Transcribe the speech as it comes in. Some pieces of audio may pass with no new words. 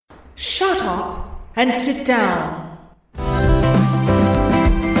Shut up and sit down.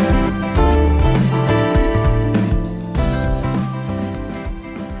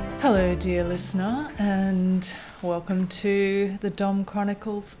 Hello, dear listener, and welcome to the Dom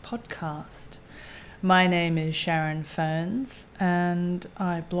Chronicles podcast. My name is Sharon Ferns, and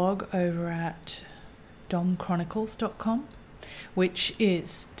I blog over at domchronicles.com, which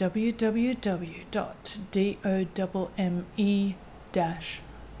is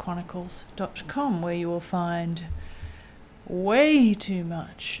www.domme-chronicles.com, where you will find way too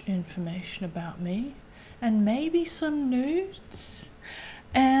much information about me and maybe some nudes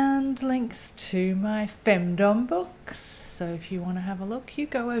and links to my femdom books. So if you want to have a look, you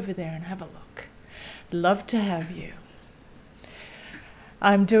go over there and have a look. Love to have you.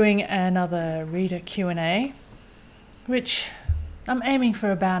 I'm doing another reader Q&A, which I'm aiming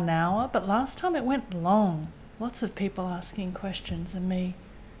for about an hour, but last time it went long. Lots of people asking questions and me,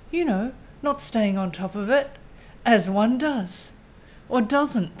 not staying on top of it, as one does, or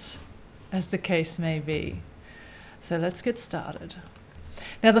doesn't, as the case may be. So let's get started.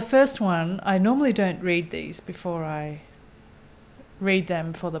 Now, the first one, I normally don't read these before I read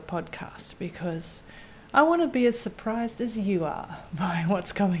them for the podcast because I want to be as surprised as you are by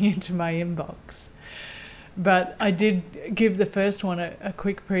what's coming into my inbox. But I did give the first one a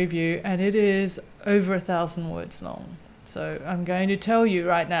quick preview, and it is over 1,000 words long. So I'm going to tell you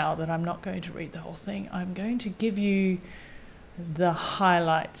right now that I'm not going to read the whole thing. I'm going to give you the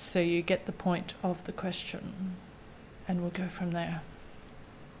highlights so you get the point of the question, and we'll go from there.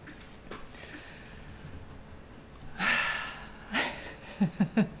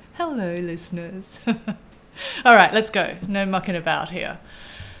 Hello, listeners. All right, let's go. No mucking about here.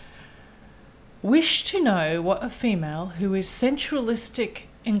 Wish to know what a female who is sensualistic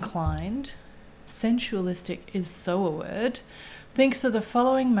inclined, sensualistic is so a word, thinks of the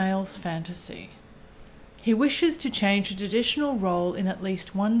following male's fantasy. He wishes to change a traditional role in at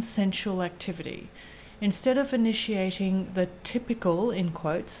least one sensual activity. Instead of initiating the typical, in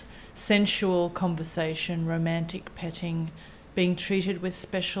quotes, sensual conversation, romantic petting, being treated with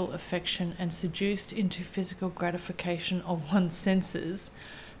special affection and seduced into physical gratification of one's senses,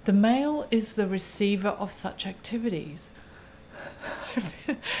 the male is the receiver of such activities. I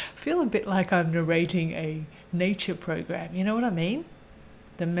feel a bit like I'm narrating a nature program, you know what I mean?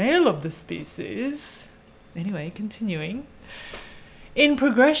 The male of the species. Anyway, continuing. In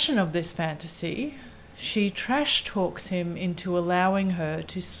progression of this fantasy, she trash talks him into allowing her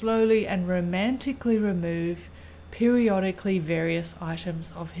to slowly and romantically remove periodically various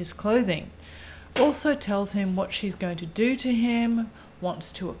items of his clothing. Also tells him what she's going to do to him,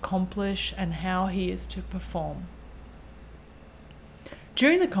 wants to accomplish, and how he is to perform.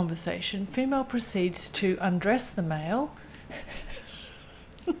 During the conversation, female proceeds to undress the male,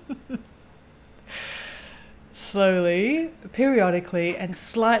 slowly, periodically, and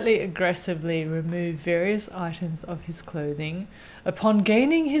slightly aggressively remove various items of his clothing. Upon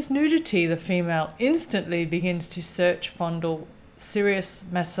gaining his nudity, the female instantly begins to search, fondle, serious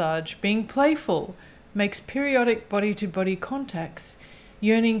massage, being playful, makes periodic body-to-body contacts,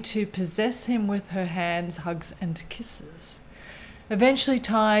 yearning to possess him with her hands, hugs, and kisses. Eventually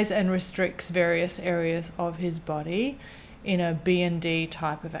ties and restricts various areas of his body in a B&D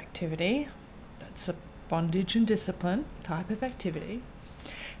type of activity. That's a bondage and discipline type of activity.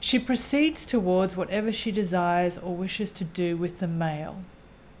 She proceeds towards whatever she desires or wishes to do with the male.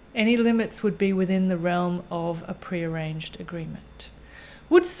 Any limits would be within the realm of a prearranged agreement.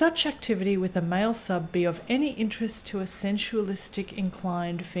 Would such activity with a male sub be of any interest to a sensualistic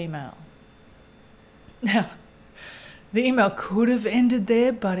inclined female? Now, the email could have ended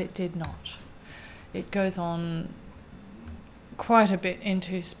there, but it did not. It goes on quite a bit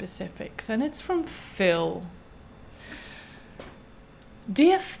into specifics, and it's from Phil.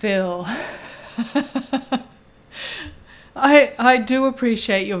 Dear Phil, I do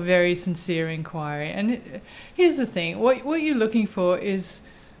appreciate your very sincere inquiry, and here's the thing, what you're looking for is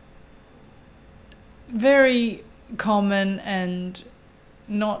very common and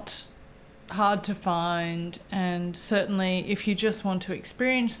not hard to find, and certainly if you just want to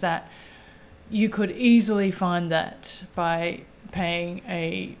experience that, you could easily find that by paying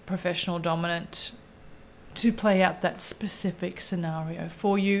a professional dominant to play out that specific scenario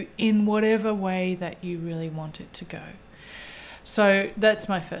for you in whatever way that you really want it to go. So that's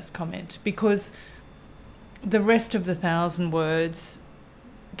my first comment, because the rest of the 1,000 words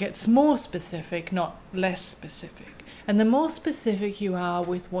gets more specific, not less specific. And the more specific you are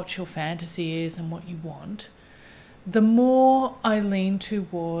with what your fantasy is and what you want, the more I lean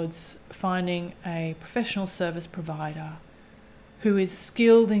towards finding a professional service provider who is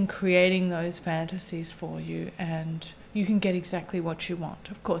skilled in creating those fantasies for you, and you can get exactly what you want.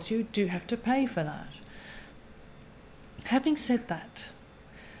 Of course, you do have to pay for that. Having said that,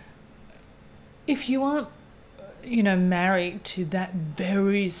 if you aren't, married to that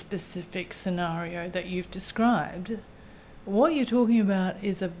very specific scenario that you've described, what you're talking about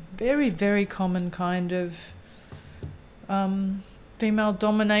is a very, very common kind of female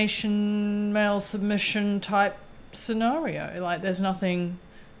domination, male submission type scenario. Like, there's nothing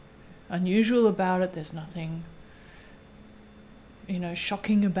unusual about it. There's nothing,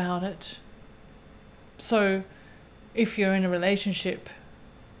 shocking about it. So if you're in a relationship,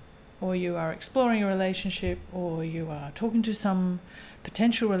 or you are exploring a relationship, or you are talking to some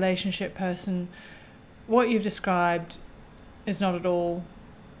potential relationship person, what you've described is not at all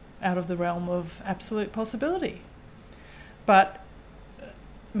out of the realm of absolute possibility. But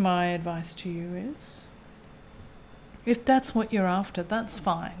my advice to you is, if that's what you're after, that's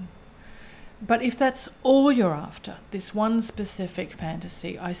fine. But if that's all you're after, this one specific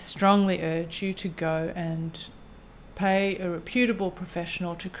fantasy, I strongly urge you to go and pay a reputable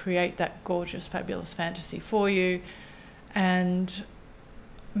professional to create that gorgeous, fabulous fantasy for you. And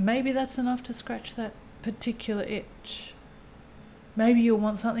maybe that's enough to scratch that particular itch. Maybe you'll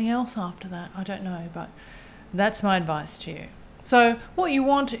want something else after that. I don't know, but that's my advice to you. So what you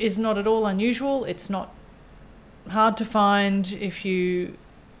want is not at all unusual. It's not hard to find if you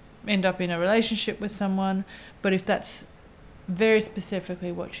end up in a relationship with someone. But if that's very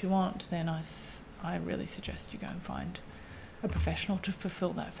specifically what you want, then I really suggest you go and find a professional to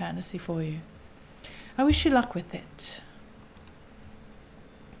fulfill that fantasy for you. I wish you luck with it.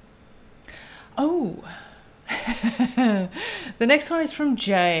 Oh, the next one is from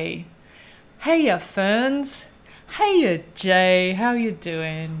Jay. Heya, Ferns. Heya, Jay. How you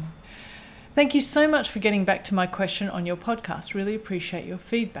doing? Thank you so much for getting back to my question on your podcast. Really appreciate your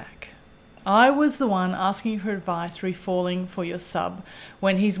feedback. I was the one asking for advice refalling for your sub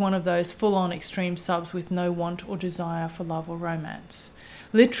when he's one of those full-on extreme subs with no want or desire for love or romance.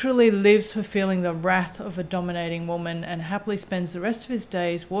 Literally lives for feeling the wrath of a dominating woman and happily spends the rest of his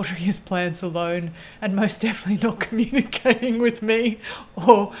days watering his plants alone and most definitely not communicating with me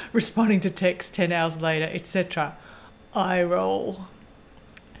or responding to texts 10 hours later, etc. I roll.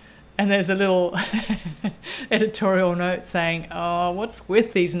 And there's a little editorial note saying, oh, what's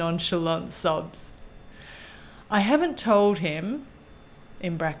with these nonchalant subs? I haven't told him,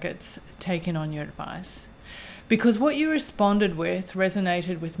 in brackets, taken on your advice, because what you responded with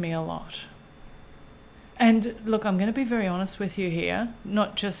resonated with me a lot. And look, I'm going to be very honest with you here,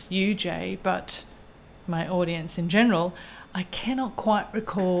 not just you, Jay, but my audience in general. I cannot quite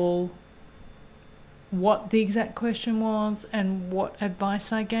recall what the exact question was and what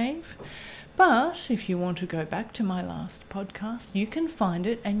advice I gave. But if you want to go back to my last podcast, you can find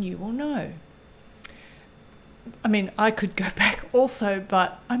it and you will know. I mean, I could go back also,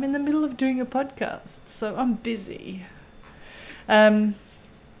 but I'm in the middle of doing a podcast, so I'm busy.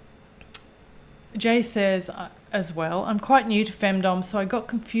 Jay says as well, I'm quite new to femdom, so I got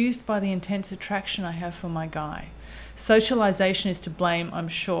confused by the intense attraction I have for my guy. Socialization is to blame, I'm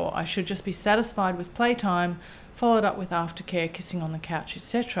sure. I should just be satisfied with playtime, followed up with aftercare, kissing on the couch,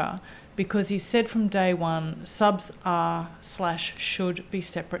 etc. Because he said from day one, subs are/should be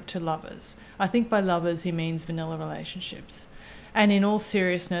separate to lovers. I think by lovers he means vanilla relationships. And in all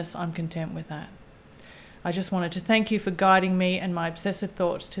seriousness, I'm content with that. I just wanted to thank you for guiding me and my obsessive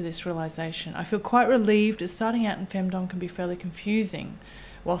thoughts to this realization. I feel quite relieved as starting out in femdom can be fairly confusing,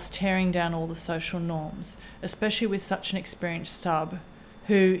 whilst tearing down all the social norms, especially with such an experienced sub,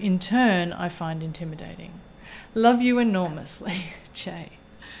 who in turn I find intimidating. Love you enormously, Jay.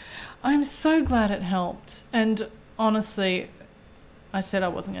 I'm so glad it helped. And honestly, I said I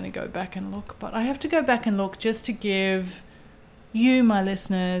wasn't going to go back and look, but I have to go back and look just to give you, my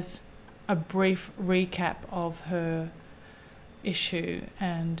listeners, a brief recap of her issue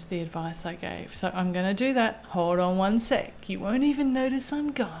and the advice I gave. So I'm going to do that. Hold on one sec. You won't even notice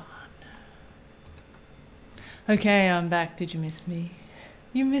I'm gone. Okay, I'm back. Did you miss me?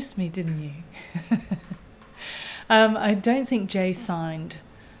 You missed me, didn't you? I don't think Jay signed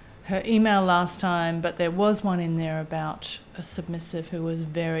her email last time, but there was one in there about a submissive who was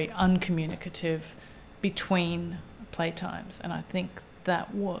very uncommunicative between playtimes, and I think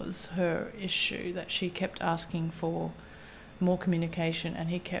that was her issue, that she kept asking for more communication and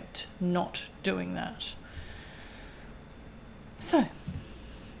he kept not doing that. So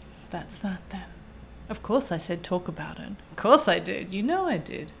that's that then. Of course I said talk about it. Of course I did. You know I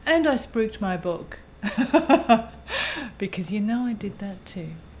did. And I spruiked my book. Because you know I did that too.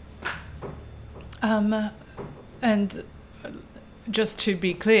 And just to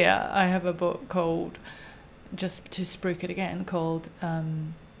be clear, I have a book called, just to spruik it again, called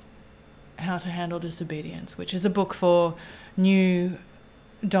How to Handle Disobedience, which is a book for new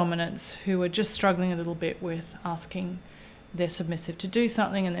dominants who are just struggling a little bit with asking their submissive to do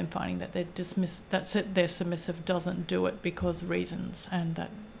something and then finding that their submissive doesn't do it because reasons, and that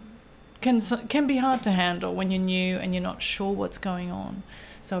can be hard to handle when you're new and you're not sure what's going on.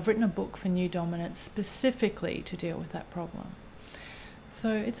 So I've written a book for new dominants specifically to deal with that problem.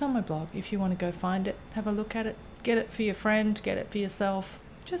 So it's on my blog. If you want to go find it, have a look at it, get it for your friend, get it for yourself.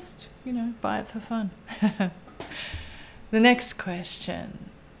 Just, buy it for fun. The next question.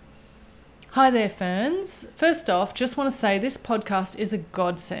 Hi there, Ferns. First off, just want to say this podcast is a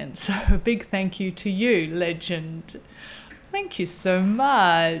godsend. So a big thank you to you, legend. Thank you so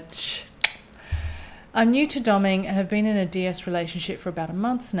much. I'm new to doming and have been in a DS relationship for about a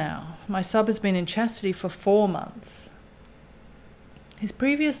month now. My sub has been in chastity for 4 months. His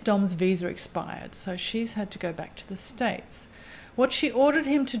previous dom's visa expired, so she's had to go back to the States. What she ordered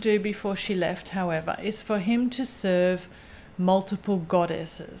him to do before she left, however, is for him to serve multiple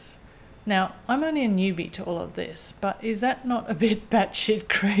goddesses. Now, I'm only a newbie to all of this, but is that not a bit batshit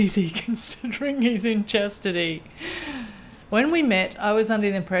crazy considering he's in chastity? When we met, I was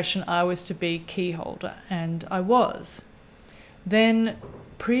under the impression I was to be key holder, and I was. Then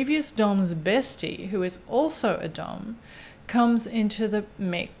previous dom's bestie, who is also a dom, comes into the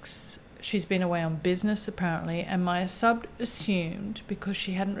mix. She's been away on business apparently, and my sub assumed because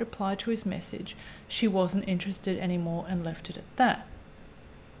she hadn't replied to his message she wasn't interested anymore and left it at that.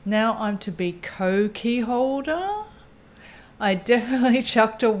 Now I'm to be co-key holder? I definitely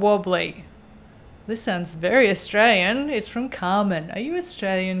chucked a wobbly. This sounds very Australian. It's from Carmen. Are you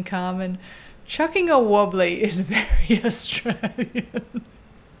Australian, Carmen? Chucking a wobbly is very Australian.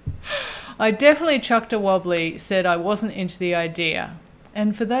 I definitely chucked a wobbly, said I wasn't into the idea.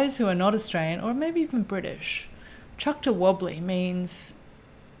 And for those who are not Australian, or maybe even British, chucked a wobbly means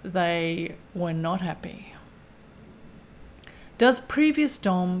they were not happy. Does previous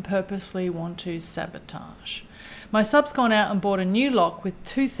dom purposely want to sabotage? My sub's gone out and bought a new lock with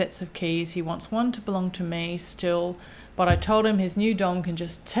 2 sets of keys. He wants one to belong to me still, but I told him his new dom can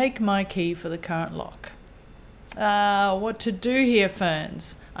just take my key for the current lock. What to do here,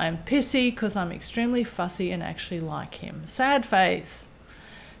 Ferns? I'm pissy because I'm extremely fussy and actually like him. Sad face.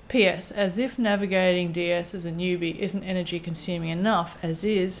 P.S. As if navigating DS as a newbie isn't energy consuming enough as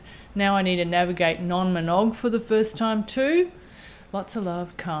is, now I need to navigate non-monog for the first time too. Lots of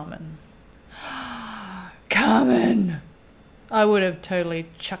love, Carmen. Carmen! I would have totally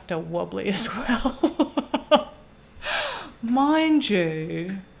chucked a wobbly as well. Mind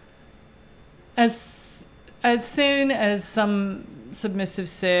you, as soon as some submissive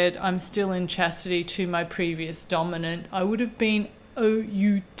said, I'm still in chastity to my previous dominant, I would have been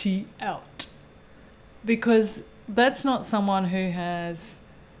OUT out. Because that's not someone who has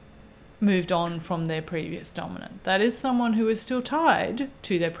moved on from their previous dominant. That is someone who is still tied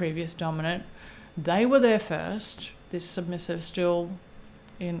to their previous dominant. They were there first. This submissive still,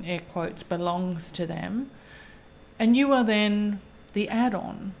 in air quotes, belongs to them. And you are then the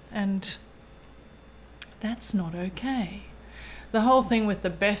add-on. And that's not okay. The whole thing with the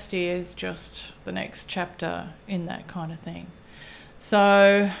bestie is just the next chapter in that kind of thing.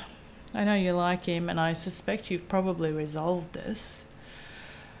 So I know you like him, and I suspect you've probably resolved this.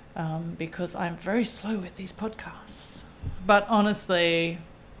 Because I'm very slow with these podcasts. But honestly,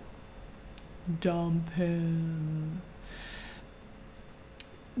 dump him.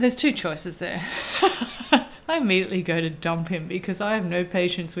 There's 2 choices there. I immediately go to dump him because I have no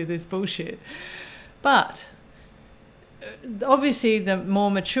patience with this bullshit. But obviously the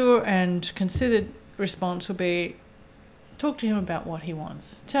more mature and considered response will be talk to him about what he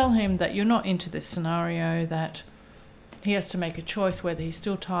wants. Tell him that you're not into this scenario, that he has to make a choice whether he's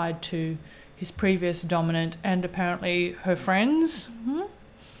still tied to his previous dominant and apparently her friends,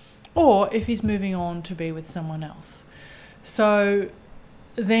 or if he's moving on to be with someone else. So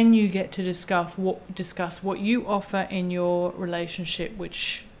then you get to discuss what you offer in your relationship,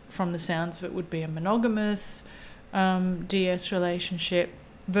 which from the sounds of it would be a monogamous DS relationship,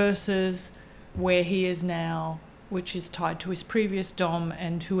 versus where he is now, which is tied to his previous dom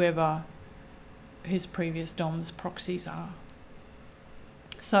and whoever his previous dom's proxies are.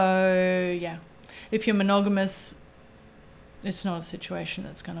 So yeah, if you're monogamous, it's not a situation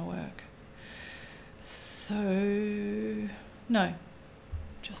that's going to work. So no,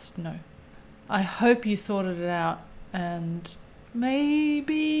 just no. I hope you sorted it out, and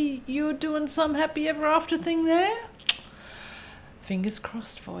maybe you're doing some happy ever after thing there. Fingers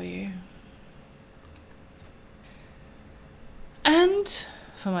crossed for you. And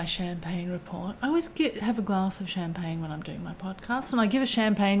for my champagne report, I always have a glass of champagne when I'm doing my podcast, and I give a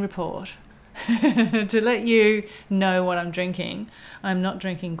champagne report to let you know what I'm drinking. I'm not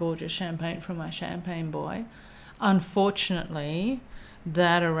drinking gorgeous champagne from my champagne boy. Unfortunately,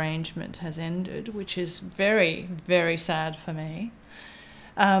 that arrangement has ended, which is very, very sad for me.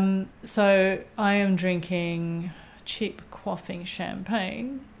 So I am drinking cheap quaffing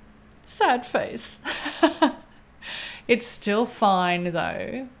champagne. Sad face. It's still fine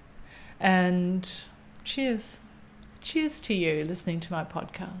though. And cheers. Cheers to you listening to my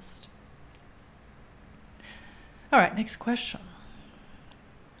podcast. All right, next question.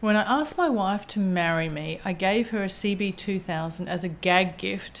 When I asked my wife to marry me, I gave her a CB2000 as a gag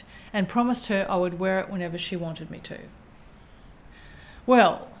gift and promised her I would wear it whenever she wanted me to.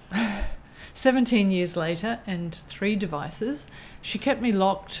 Well, 17 years later and 3 devices, she kept me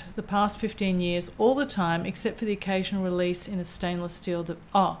locked the past 15 years all the time, except for the occasional release in a stainless steel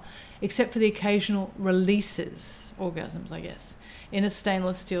except for the occasional releases, orgasms I guess, in a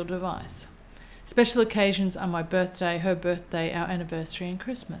stainless steel device. Special occasions are my birthday, her birthday, our anniversary and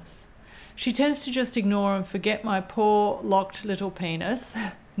Christmas. She tends to just ignore and forget my poor locked little penis.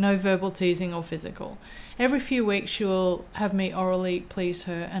 No verbal teasing or physical. Every few weeks she will have me orally please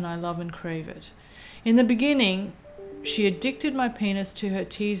her, and I love and crave it. In the beginning, she addicted my penis to her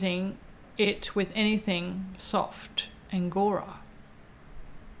teasing it with anything soft. Angora.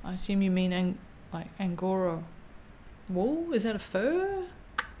 I assume you mean like Angora wool? Is that a fur?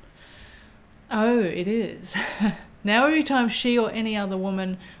 Oh, it is. Now every time she or any other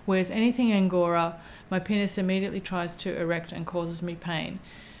woman wears anything Angora, my penis immediately tries to erect and causes me pain.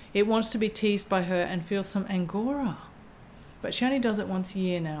 It wants to be teased by her and feels some Angora. But she only does it once a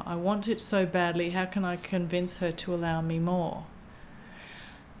year now. I want it so badly. How can I convince her to allow me more?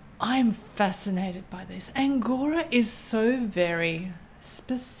 I'm fascinated by this. Angora is so very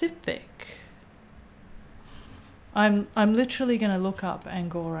specific. I'm literally going to look up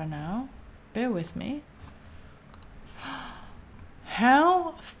Angora now. Bear with me.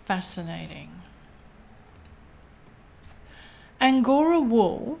 How fascinating. Angora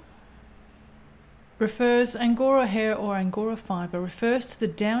wool Angora hair or Angora fibre refers to the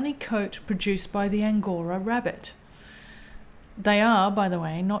downy coat produced by the Angora rabbit. They are, by the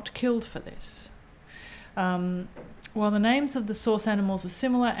way, not killed for this. While the names of the source animals are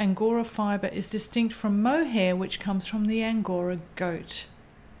similar, Angora fibre is distinct from mohair, which comes from the Angora goat.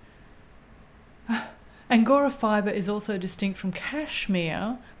 Angora fibre is also distinct from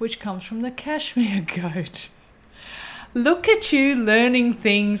cashmere, which comes from the cashmere goat. Look at you learning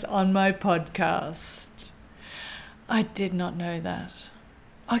things on my podcast. I did not know that.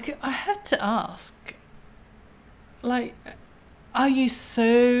 I had to ask, like, are you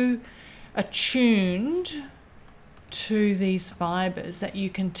so attuned to these fibres that you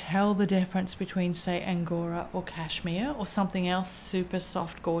can tell the difference between, say, Angora or cashmere or something else super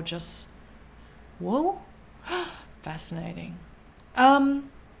soft, gorgeous wool? Fascinating.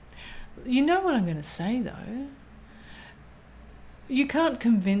 You know what I'm going to say though? You can't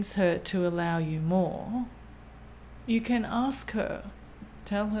convince her to allow you more. You can ask her.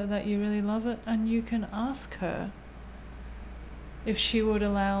 Tell her that you really love it, and you can ask her if she would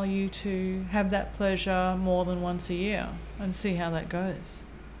allow you to have that pleasure more than once a year and see how that goes.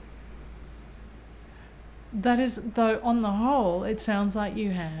 That is, though, on the whole, it sounds like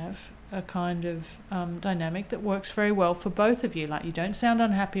you have a kind of dynamic that works very well for both of you. Like, you don't sound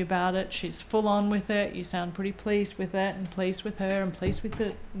unhappy about it. She's full on with it. You sound pretty pleased with it and pleased with her and pleased with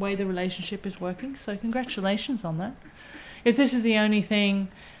the way the relationship is working. So congratulations on that. If this is the only thing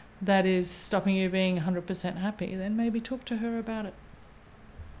that is stopping you being 100% happy, then maybe talk to her about it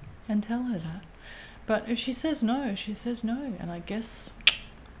and tell her that. But if she says no, she says no. And I guess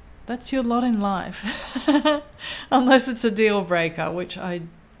that's your lot in life. Unless it's a deal breaker, which I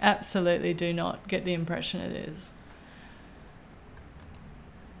absolutely do not get the impression it is.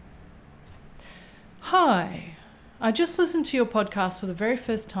 Hi, I just listened to your podcast for the very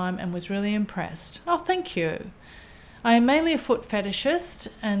first time and was really impressed. Oh, thank you. I am mainly a foot fetishist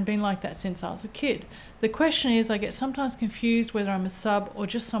and been like that since I was a kid. The question is, I get sometimes confused whether I'm a sub or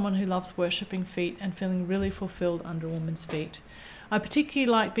just someone who loves worshipping feet and feeling really fulfilled under a woman's feet. I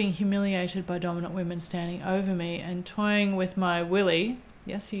particularly like being humiliated by dominant women standing over me and toying with my willy.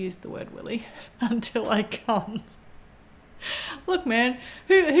 Yes, you used the word willy. Until I come. Look, man,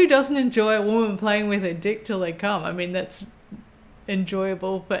 who doesn't enjoy a woman playing with her dick till they come? I mean, that's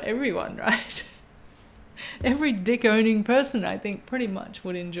enjoyable for everyone, right? Every dick-owning person, I think, pretty much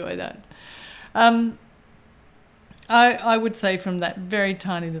would enjoy that. I would say from that very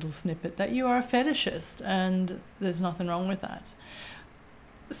tiny little snippet that you are a fetishist, and there's nothing wrong with that.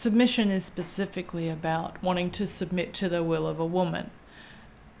 Submission is specifically about wanting to submit to the will of a woman.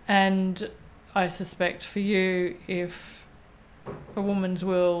 And I suspect for you, if a woman's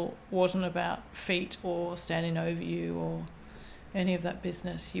will wasn't about feet or standing over you or any of that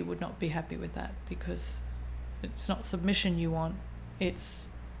business, you would not be happy with that, because it's not submission you want, it's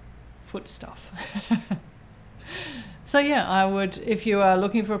foot stuff. So yeah, I would, if you are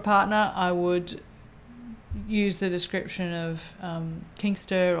looking for a partner, I would use the description of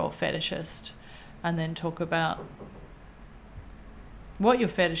kinkster or fetishist, and then talk about what your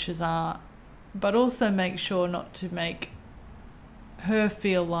fetishes are, but also make sure not to make her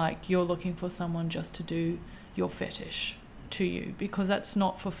feel like you're looking for someone just to do your fetish to you, because that's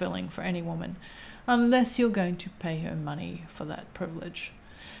not fulfilling for any woman unless you're going to pay her money for that privilege.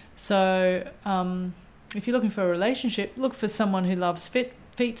 So if you're looking for a relationship, look for someone who loves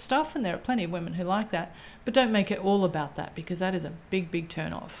feet stuff, and there are plenty of women who like that, but don't make it all about that, because that is a big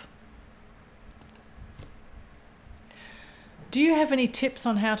turn off. Do you have any tips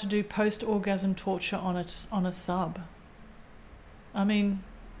on how to do post-orgasm torture on a sub? I mean,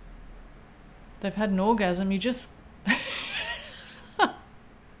 they've had an orgasm, you just...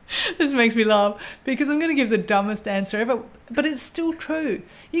 This makes me laugh, because I'm going to give the dumbest answer ever, but it's still true.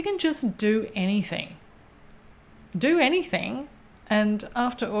 You can just do anything. Do anything, and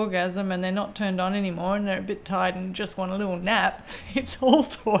after orgasm and they're not turned on anymore and they're a bit tired and just want a little nap, it's all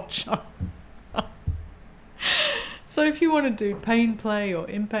torture. So if you want to do pain play or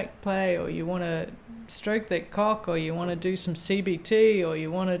impact play, or you want to stroke their cock, or you want to do some CBT, or you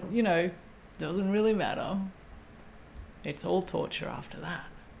want to, doesn't really matter. It's all torture after that.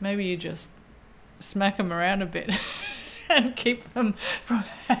 Maybe you just smack them around a bit and keep them from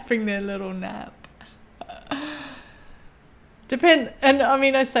having their little nap. And I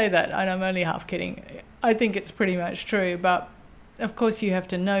mean, I say that, and I'm only half kidding. I think it's pretty much true, but of course you have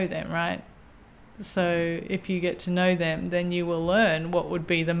to know them, right? So if you get to know them, then you will learn what would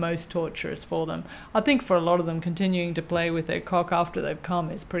be the most torturous for them. I think for a lot of them, continuing to play with their cock after they've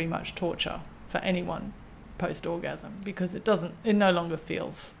come is pretty much torture for anyone post-orgasm, because it no longer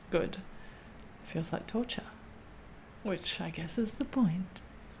feels good. It feels like torture, which I guess is the point.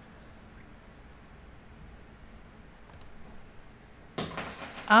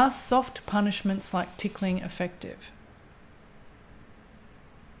 Are soft punishments like tickling effective?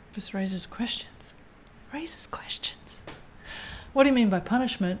 Just raises questions. What do you mean by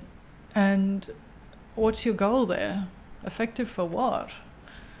punishment? And what's your goal there? Effective for what?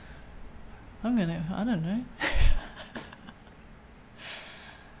 I don't know.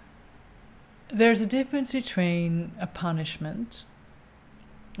 There's a difference between a punishment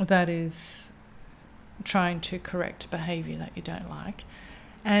that is trying to correct behaviour that you don't like,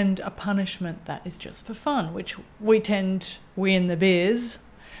 and a punishment that is just for fun, which we in the biz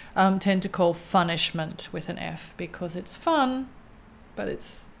tend to call funishment with an F, because it's fun, but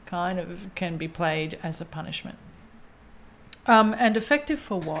it's kind of can be played as a punishment. And effective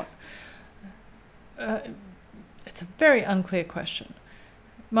for what? It's a very unclear question.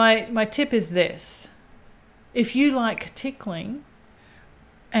 My tip is this: if you like tickling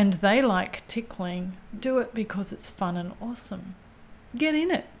and they like tickling, do it because it's fun and awesome. Get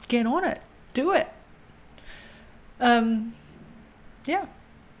in it, get on it, do it. Yeah.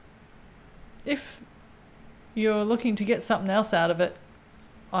 If you're looking to get something else out of it,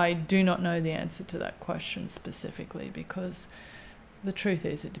 I do not know the answer to that question specifically, because the truth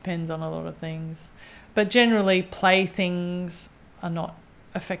is it depends on a lot of things. But generally, playthings are not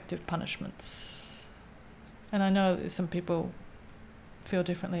effective punishments. And I know that some people feel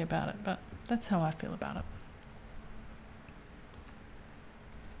differently about it, but that's how I feel about it.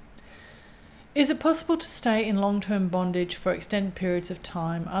 Is it possible to stay in long-term bondage for extended periods of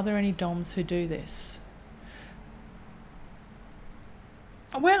time? Are there any DOMs who do this?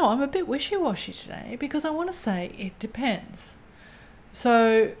 Wow, I'm a bit wishy-washy today, because I want to say it depends.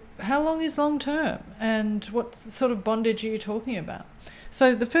 So how long is long-term, and what sort of bondage are you talking about?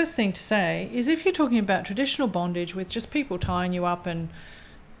 So the first thing to say is, if you're talking about traditional bondage with just people tying you up and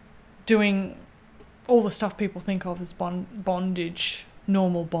doing all the stuff people think of as bondage,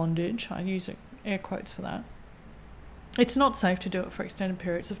 normal bondage, I use air quotes for that, it's not safe to do it for extended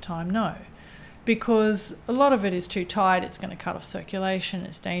periods of time, no. Because a lot of it is too tight, it's going to cut off circulation,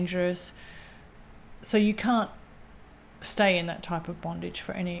 it's dangerous. So you can't stay in that type of bondage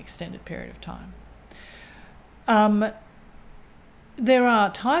for any extended period of time. There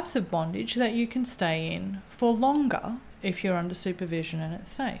are types of bondage that you can stay in for longer if you're under supervision and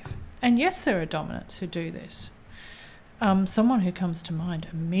it's safe. And yes, there are dominants who do this. Someone who comes to mind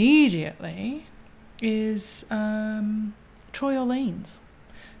immediately is Troy Orleans,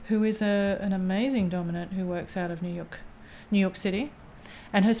 who is an amazing dominant who works out of New York City,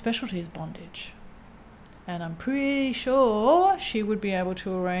 and her specialty is bondage. And I'm pretty sure she would be able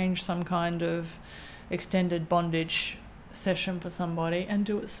to arrange some kind of extended bondage session for somebody and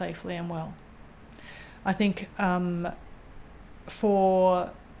do it safely and well. I think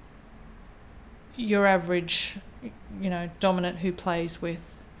for your average, dominant who plays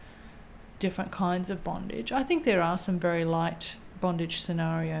with different kinds of bondage, I think there are some very light bondage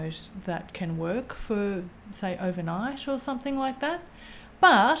scenarios that can work for, say, overnight or something like that.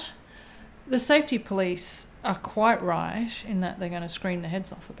 But the safety police are quite right in that they're going to scream their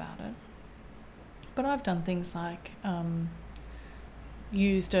heads off about it. But I've done things like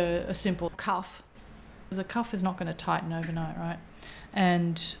used a simple cuff, because a cuff is not going to tighten overnight, right?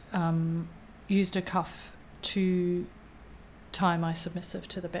 And used a cuff to tie my submissive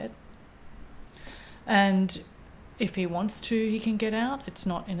to the bed. And if he wants to, he can get out. It's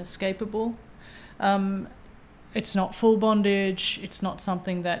not inescapable. It's not full bondage. It's not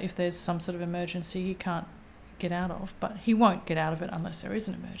something that if there's some sort of emergency, he can't get out of. But he won't get out of it unless there is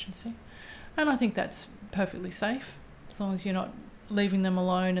an emergency. And I think that's perfectly safe, as long as you're not leaving them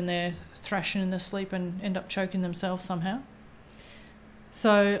alone and they're thrashing in their sleep and end up choking themselves somehow.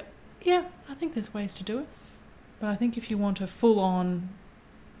 So, yeah, I think there's ways to do it. But I think if you want a full-on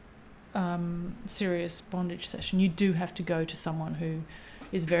serious bondage session, you do have to go to someone who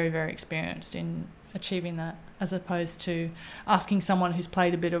is very, very experienced in achieving that, as opposed to asking someone who's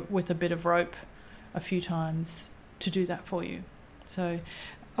played with a bit of rope a few times to do that for you. So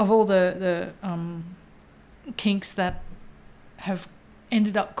of all the kinks that have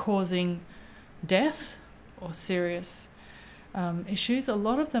ended up causing death or serious issues, a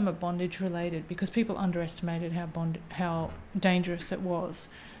lot of them are bondage related, because people underestimated how dangerous it was.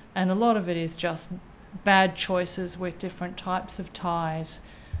 And a lot of it is just bad choices with different types of ties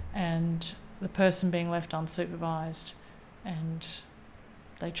and the person being left unsupervised and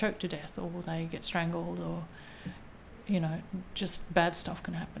they choke to death or they get strangled, or, just bad stuff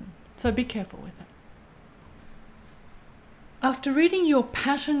can happen. So be careful with it. After reading your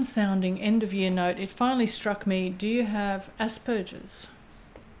pattern-sounding end-of-year note, it finally struck me, do you have Asperger's?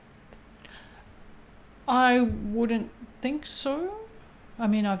 I wouldn't think so. I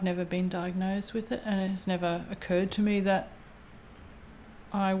mean, I've never been diagnosed with it, and it has never occurred to me that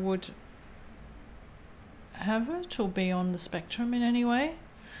I would have it or be on the spectrum in any way.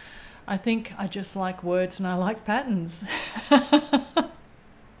 I think I just like words and I like patterns.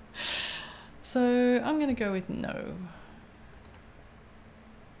 So I'm going to go with no.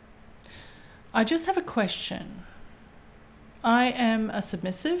 I just have a question. I am a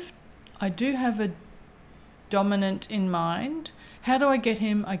submissive. I do have a dominant in mind. How do I get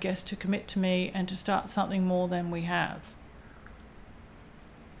him, I guess, to commit to me and to start something more than we have?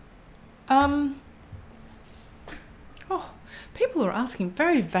 People are asking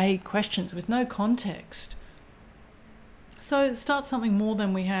very vague questions with no context. So start something more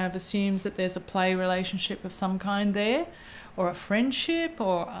than we have assumes that there's a play relationship of some kind there, or a friendship,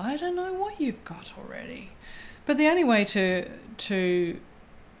 or I don't know what you've got already. But the only way to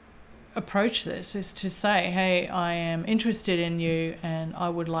approach this is to say, hey, I am interested in you and I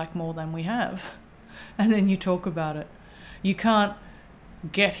would like more than we have. And then you talk about it. You can't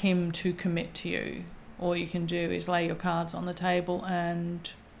get him to commit to you. All you can do is lay your cards on the table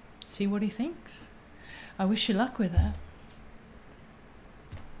and see what he thinks. I wish you luck with that.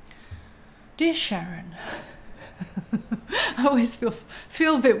 Dear Sharon, I always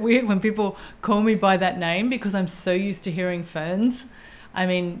feel a bit weird when people call me by that name, because I'm so used to hearing Ferns. I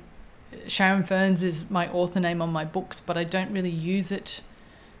mean, Sharon Ferns is my author name on my books, but I don't really use it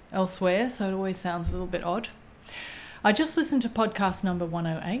elsewhere, so it always sounds a little bit odd. I just listened to podcast number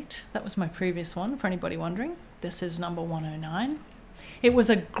 108. That was my previous one, for anybody wondering. This is number 109. It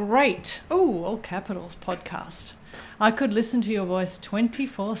was a great, all capitals, podcast. I could listen to your voice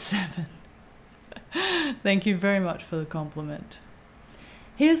 24/7. Thank you very much for the compliment.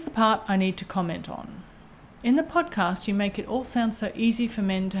 Here's the part I need to comment on. In the podcast, you make it all sound so easy for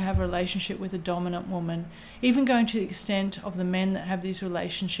men to have a relationship with a dominant woman, even going to the extent of the men that have these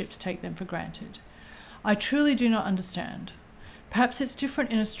relationships take them for granted. I truly do not understand. Perhaps it's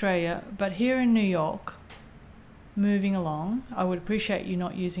different in Australia, but here in New York, moving along, I would appreciate you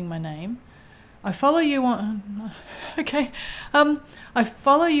not using my name. I follow you on, I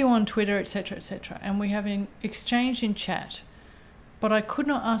follow you on Twitter, etc., and we have an exchange in chat. But I could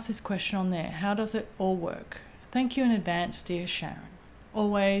not ask this question on there. How does it all work? Thank you in advance, dear Sharon.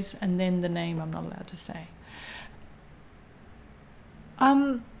 Always, and then the name I'm not allowed to say.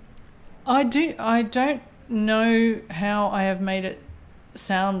 Um, I don't know how I have made it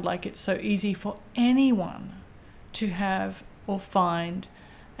sound like it's so easy for anyone to have or find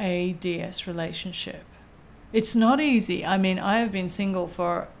a DS relationship. It's not easy. I mean, I have been single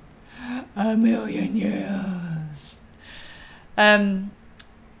for a million years.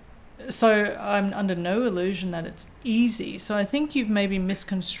 So I'm under no illusion that it's easy. So I think you've maybe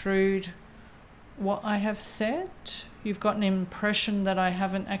misconstrued what I have said. You've got an impression that I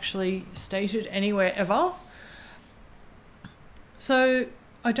haven't actually stated anywhere ever. So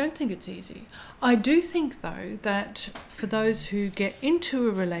I don't think it's easy. I do think, though, that for those who get into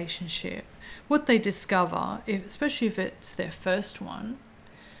a relationship, what they discover, especially if it's their first one,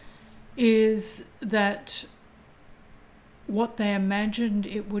 is that what they imagined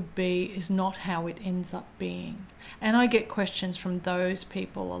it would be is not how it ends up being. And I get questions from those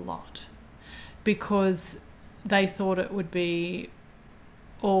people a lot because they thought it would be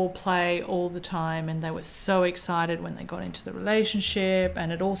all play all the time, and they were so excited when they got into the relationship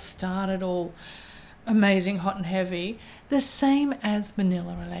and it all started all amazing, hot and heavy, the same as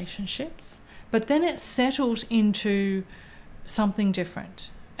vanilla relationships. But then it settled into something different,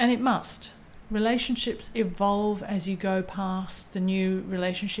 and it must. Relationships evolve as you go past the new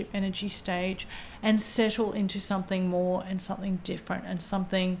relationship energy stage and settle into something more and something different and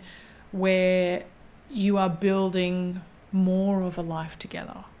something where you are building more of a life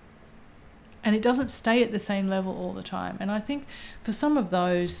together. And it doesn't stay at the same level all the time. And I think for some of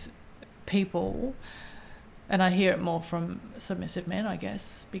those people, and I hear it more from submissive men, I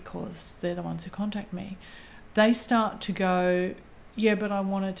guess, because they're the ones who contact me, they start to go, yeah, but I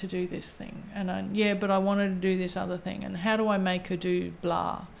wanted to do this thing. And yeah, but I wanted to do this other thing. And how do I make her do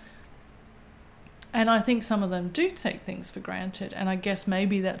blah? And I think some of them do take things for granted. And I guess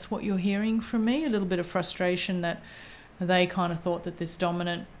maybe that's what you're hearing from me, a little bit of frustration that they kind of thought that this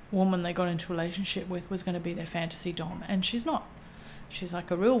dominant woman they got into a relationship with was going to be their fantasy dom. And she's not. She's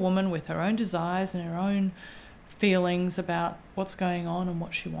like a real woman with her own desires and her own feelings about what's going on and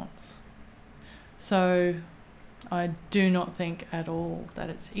what she wants. So I do not think at all that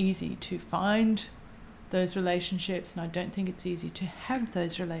it's easy to find those relationships, and I don't think it's easy to have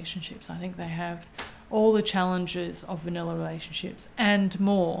those relationships. I think they have all the challenges of vanilla relationships and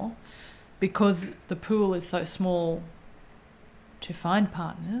more, because the pool is so small to find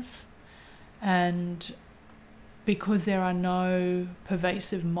partners, and because there are no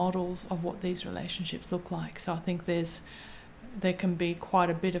pervasive models of what these relationships look like. So I think there can be quite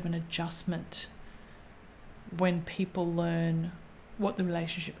a bit of an adjustment when people learn what the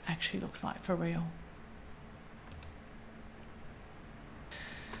relationship actually looks like for real.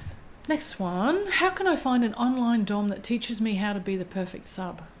 Next one. How can I find an online dom that teaches me how to be the perfect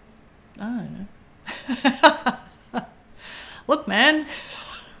sub? I don't know. Look, man.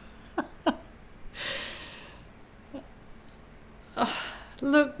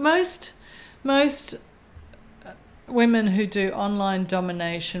 Look, most women who do online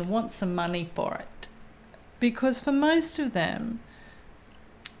domination want some money for it, because for most of them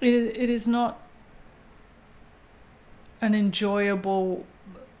it is not an enjoyable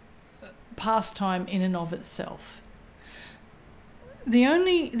pastime in and of itself. The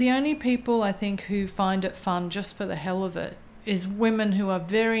only people I think who find it fun just for the hell of it is women who are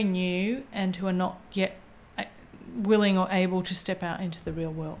very new and who are not yet willing or able to step out into the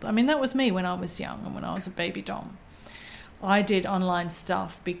real world. I mean, that was me when I was young and when I was a baby dom. I did online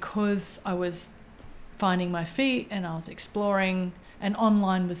stuff because I was finding my feet and I was exploring, and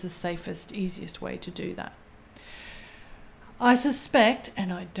online was the safest, easiest way to do that. I suspect,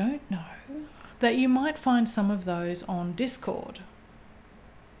 and I don't know, that you might find some of those on Discord.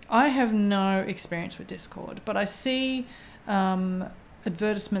 I have no experience with Discord, but I see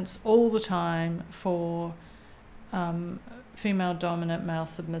advertisements all the time for female dominant, male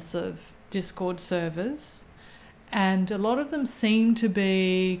submissive Discord servers, and a lot of them seem to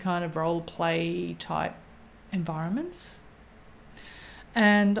be kind of role play type environments.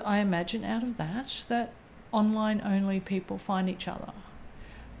 And I imagine out of that online only people find each other.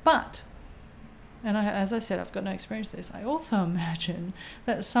 But, and as I said, I've got no experience with this, I also imagine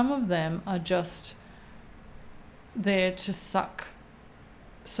that some of them are just there to suck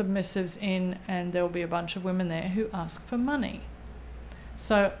submissives in, and there'll be a bunch of women there who ask for money.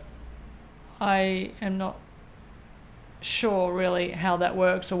 So I am not sure really how that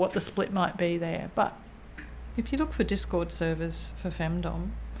works or what the split might be there. But if you look for Discord servers for femdom,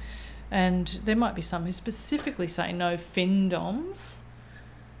 and there might be some who specifically say no findoms,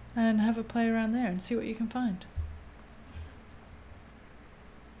 and have a play around there and see what you can find.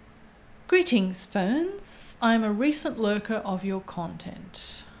 Greetings. Greetings, Ferns. I'm a recent lurker of your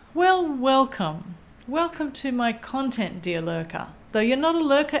content. Well, welcome. Welcome to my content, dear lurker, though you're not a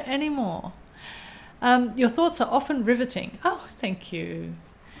lurker anymore. Your thoughts are often riveting. Oh, thank you.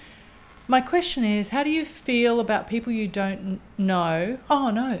 My question is, how do you feel about people you don't know? Oh,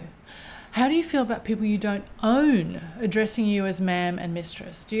 no. How do you feel about people you don't own addressing you as ma'am and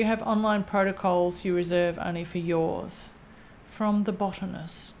mistress? Do you have online protocols you reserve only for yours? From the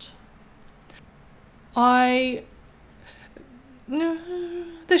botanist. There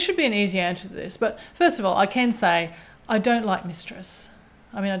should be an easy answer to this, but first of all, I can say I don't like mistress.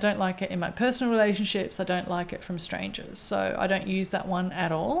 I mean, I don't like it in my personal relationships. I don't like it from strangers, so I don't use that one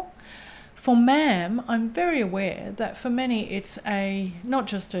at all. For ma'am, I'm very aware that for many it's not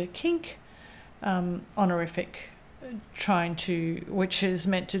just a kink honorific which is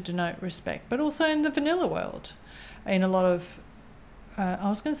meant to denote respect, but also in the vanilla world, in a lot of I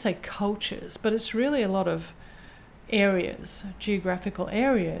was going to say cultures, but it's really a lot of areas, geographical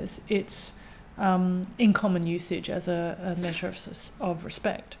areas. It's in common usage as a measure of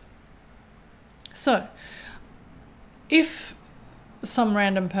respect. So if some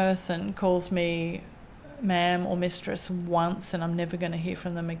random person calls me ma'am or mistress once and I'm never going to hear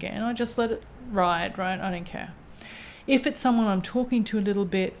from them again, I just let it ride, right? I don't care. If it's someone I'm talking to a little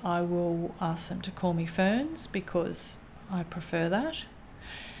bit, I will ask them to call me Ferns because I prefer that.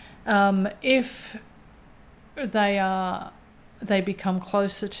 If they become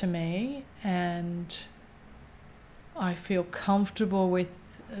closer to me and I feel comfortable with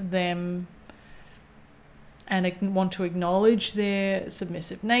them and want to acknowledge their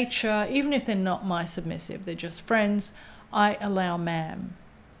submissive nature, even if they're not my submissive, they're just friends, I allow ma'am.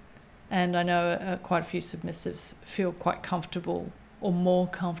 And I know quite a few submissives feel quite comfortable or more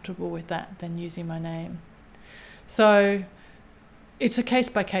comfortable with that than using my name. So it's a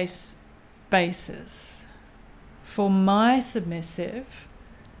case-by-case basis. For my submissive,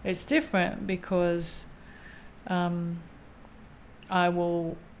 it's different because I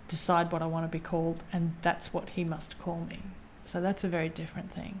will decide what I want to be called, and that's what he must call me. So that's a very different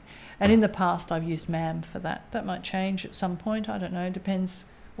thing. And in the past, I've used ma'am for that. That might change at some point. I don't know. It depends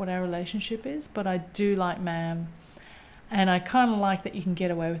what our relationship is. But I do like ma'am. And I kind of like that you can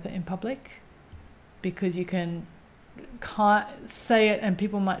get away with it in public because you can say it and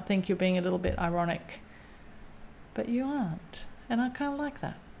people might think you're being a little bit ironic. But you aren't. And I kind of like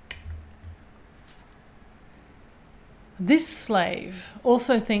that. This slave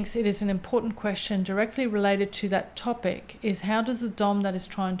also thinks it is an important question directly related to that topic is how does the dom that is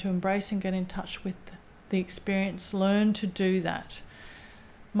trying to embrace and get in touch with the experience learn to do that?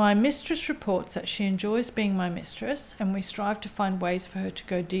 My mistress reports that she enjoys being my mistress and we strive to find ways for her to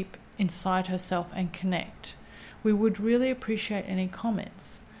go deep inside herself and connect. We would really appreciate any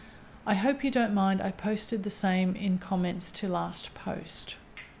comments. I hope you don't mind. I posted the same in comments to last post.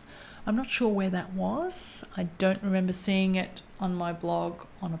 I'm not sure where that was. I don't remember seeing it on my blog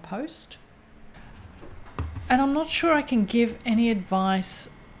on a post. And I'm not sure I can give any advice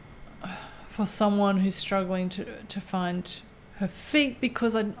for someone who's struggling to find her feet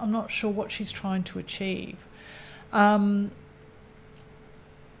because I'm not sure what she's trying to achieve.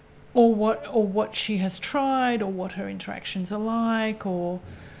 Or what she has tried, or what her interactions are like, or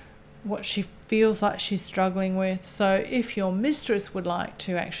what she feels like she's struggling with. So if your mistress would like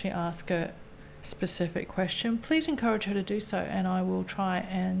to actually ask a specific question, please encourage her to do so, and I will try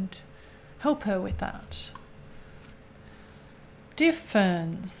and help her with that. Dear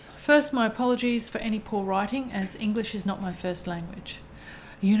Ferns, first my apologies for any poor writing, as English is not my first language.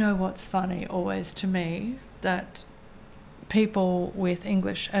 You know what's funny always to me? That people with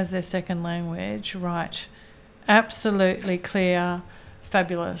English as their second language write absolutely clear,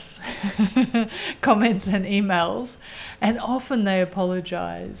 fabulous comments and emails, and often they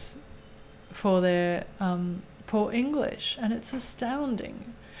apologize for their poor English, and it's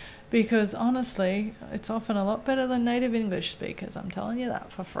astounding because honestly it's often a lot better than native English speakers. I'm telling you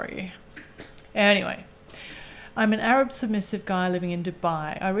that for free. Anyway, I'm an Arab submissive guy living in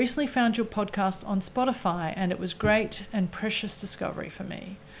Dubai. I recently found your podcast on Spotify and it was great and precious discovery for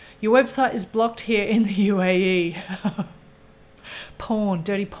me. Your website is blocked here in the UAE. Porn,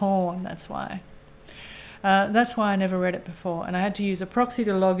 dirty porn, that's why. That's why I never read it before, and I had to use a proxy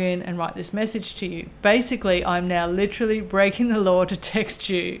to log in and write this message to you. Basically, I'm now literally breaking the law to text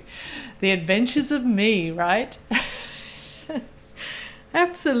you. The adventures of me, right?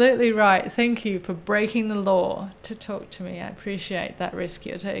 Absolutely right. Thank you for breaking the law to talk to me. I appreciate that risk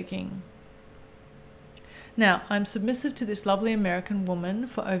you're taking. Now, I'm submissive to this lovely American woman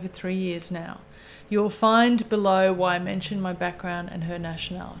for over 3 years now. You will find below why I mention my background and her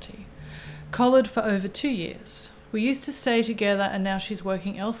nationality. Collared for over 2 years. We used to stay together and now she's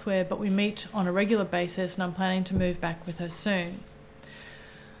working elsewhere, but we meet on a regular basis and I'm planning to move back with her soon.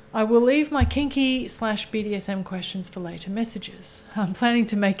 I will leave my kinky/BDSM questions for later messages. I'm planning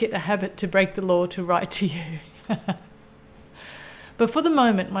to make it a habit to break the law to write to you. But for the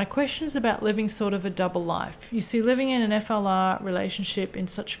moment, my question is about living sort of a double life. You see, living in an FLR relationship in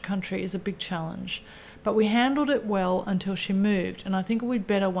such a country is a big challenge, but we handled it well until she moved, and I think it would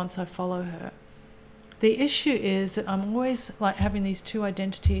be better once I follow her. The issue is that I'm always like having these two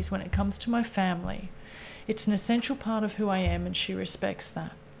identities when it comes to my family. It's an essential part of who I am, and she respects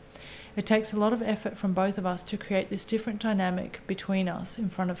that. It takes a lot of effort from both of us to create this different dynamic between us in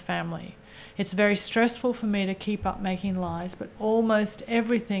front of family. It's very stressful for me to keep up making lies, but almost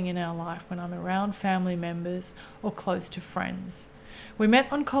everything in our life when I'm around family members or close to friends. We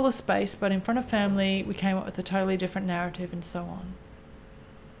met on Collar Space, but in front of family, we came up with a totally different narrative and so on.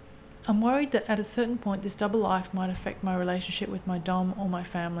 I'm worried that at a certain point, this double life might affect my relationship with my dom or my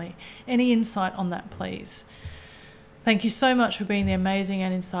family. Any insight on that, please? Thank you so much for being the amazing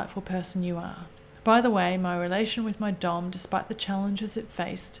and insightful person you are. By the way, my relation with my dom, despite the challenges it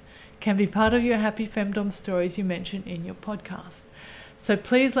faced, can be part of your happy femdom stories you mentioned in your podcast. So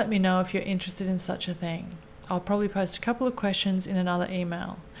please let me know if you're interested in such a thing. I'll probably post a couple of questions in another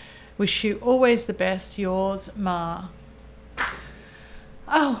email. Wish you always the best. Yours, Ma.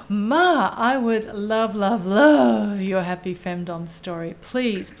 Oh, Ma, I would love, love, love your happy femdom story.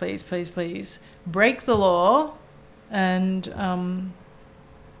 Please, please, please, please break the law and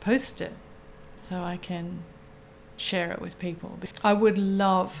post it so I can share it with people. I would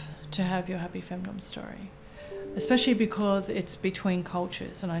love to have your happy femdom story, especially because it's between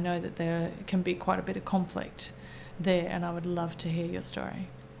cultures and I know that there can be quite a bit of conflict there, and I would love to hear your story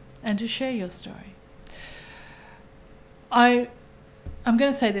and to share your story. I'm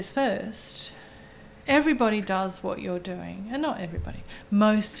going to say this first. Everybody does what you're doing, and not everybody.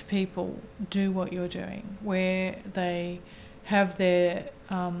 Most people do what you're doing, where they have their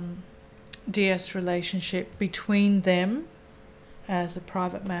DS relationship between them as a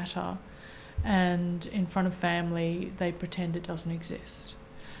private matter, and in front of family they pretend it doesn't exist.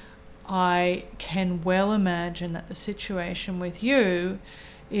 I can well imagine that the situation with you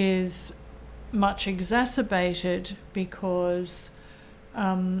is much exacerbated because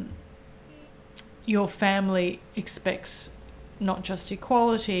your family expects not just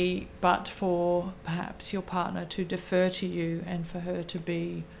equality, but for perhaps your partner to defer to you and for her to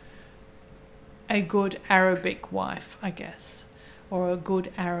be a good Arabic wife, I guess, or a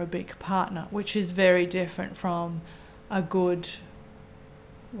good Arabic partner, which is very different from a good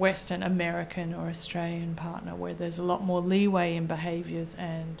Western American or Australian partner, where there's a lot more leeway in behaviours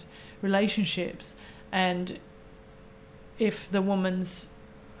and relationships. And if the woman's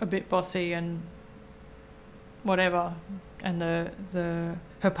a bit bossy and whatever, and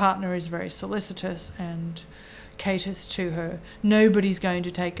her partner is very solicitous and caters to her, nobody's going to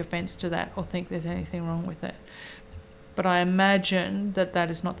take offence to that or think there's anything wrong with it. But I imagine that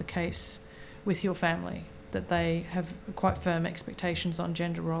that is not the case with your family, that they have quite firm expectations on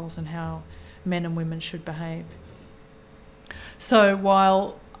gender roles and how men and women should behave. So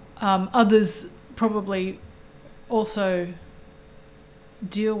while others probably also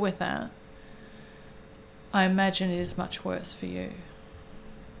deal with that, I imagine it is much worse for you.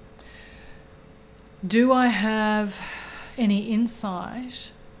 Do I have any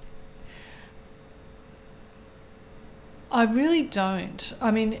insight? I really don't.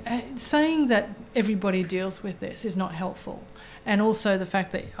 I mean, saying that everybody deals with this is not helpful. And also the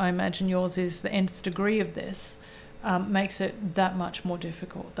fact that I imagine yours is the nth degree of this makes it that much more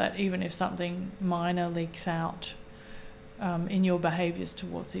difficult, that even if something minor leaks out in your behaviours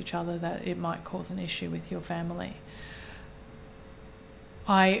towards each other, that it might cause an issue with your family.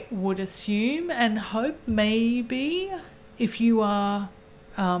 I would assume and hope maybe if you are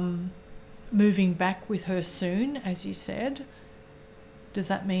moving back with her soon, as you said, does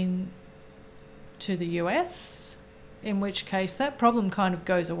that mean to the US? In which case that problem kind of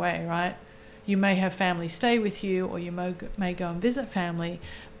goes away, right? You may have family stay with you, or you may go and visit family,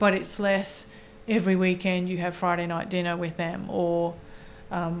 but it's less every weekend you have Friday night dinner with them, or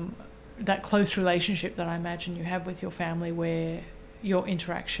that close relationship that I imagine you have with your family, where your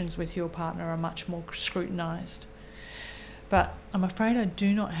interactions with your partner are much more scrutinised. But I'm afraid I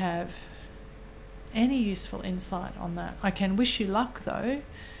do not have any useful insight on that. I can wish you luck though,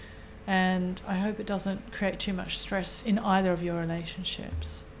 and I hope it doesn't create too much stress in either of your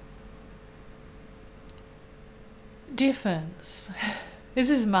relationships. Dear Ferns, this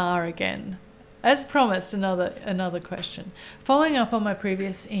is Ma again. As promised, another question. Following up on my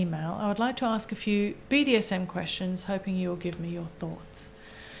previous email, I would like to ask a few BDSM questions, hoping you will give me your thoughts.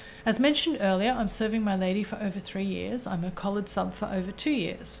 As mentioned earlier, I'm serving my lady for over 3 years. I'm a collared sub for over 2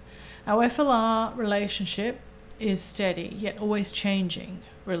 years. Our FLR relationship is steady, yet always changing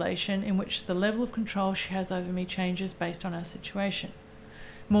relation in which the level of control she has over me changes based on our situation.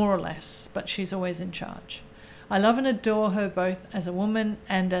 More or less, but she's always in charge. I love and adore her both as a woman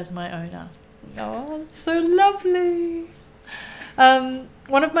and as my owner. Oh, it's so lovely.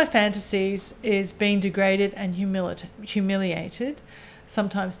 One of my fantasies is being degraded and humiliated,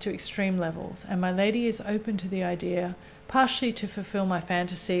 sometimes to extreme levels, and my lady is open to the idea, partially to fulfill my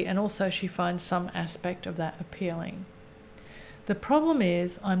fantasy, and also she finds some aspect of that appealing. The problem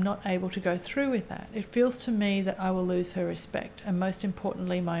is I'm not able to go through with that. It feels to me that I will lose her respect, and most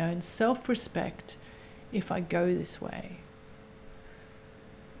importantly my own self-respect, if I go this way.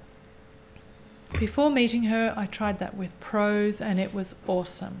 Before meeting her, I tried that with pros and it was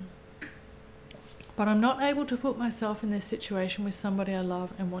awesome. But I'm not able to put myself in this situation with somebody I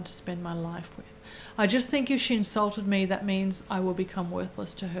love and want to spend my life with. I just think if she insulted me, that means I will become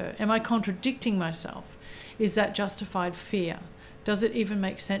worthless to her. Am I contradicting myself? Is that justified fear? Does it even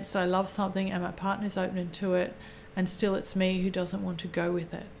make sense that I love something and my partner's open to it and still it's me who doesn't want to go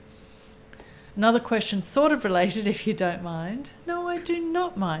with it? Another question sort of related, if you don't mind. No, I do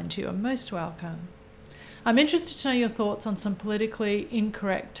not mind. You are most welcome. I'm interested to know your thoughts on some politically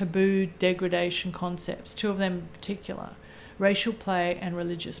incorrect taboo degradation concepts, 2 of them in particular, racial play and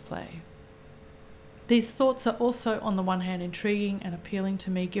religious play. These thoughts are also on the one hand intriguing and appealing to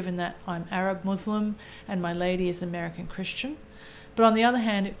me given that I'm Arab Muslim and my lady is American Christian. But on the other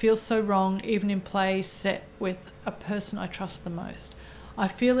hand, it feels so wrong even in play set with a person I trust the most. I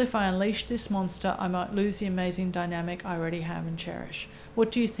feel if I unleash this monster, I might lose the amazing dynamic I already have and cherish.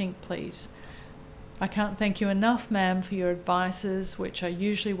 What do you think, please? I can't thank you enough, ma'am, for your advices, which are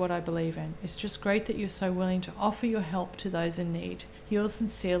usually what I believe in. It's just great that you're so willing to offer your help to those in need. Yours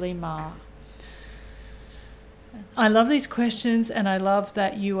sincerely, Ma. I love these questions, and I love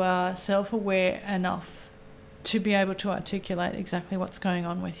that you are self-aware enough to be able to articulate exactly what's going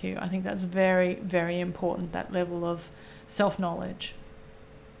on with you. I think that's very, very important, that level of self-knowledge.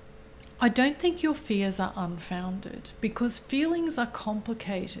 I don't think your fears are unfounded because feelings are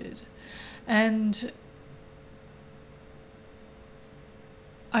complicated, and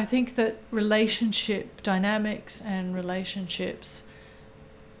I think that relationship dynamics and relationships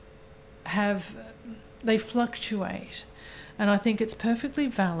they fluctuate, and I think it's perfectly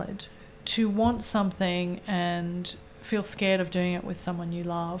valid to want something and feel scared of doing it with someone you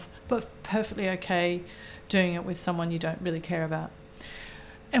love, but perfectly okay doing it with someone you don't really care about.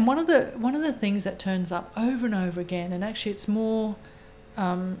 And one of the things that turns up over and over again, and actually it's more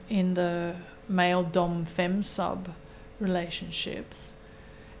in the male dom fem sub relationships,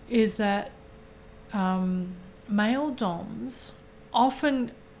 is that male doms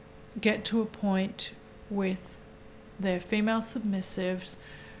often get to a point with their female submissives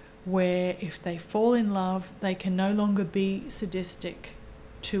where if they fall in love, they can no longer be sadistic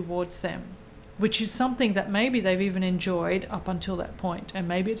towards them, which is something that maybe they've even enjoyed up until that point, and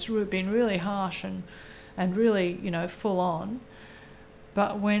maybe it's been really harsh and really, full on.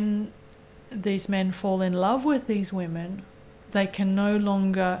 But when these men fall in love with these women, they can no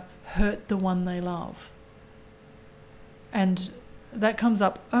longer hurt the one they love. And that comes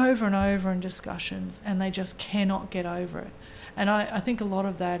up over and over in discussions, and they just cannot get over it. And I think a lot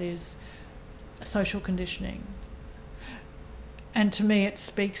of that is social conditioning. And to me, it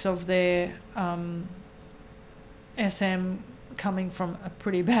speaks of their SM coming from a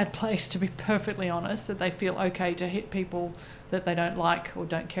pretty bad place, to be perfectly honest, that they feel okay to hit people that they don't like or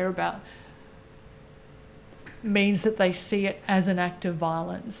don't care about. Means that they see it as an act of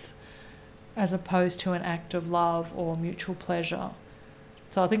violence as opposed to an act of love or mutual pleasure.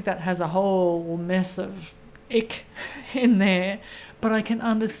 So I think that has a whole mess of ick in there, but I can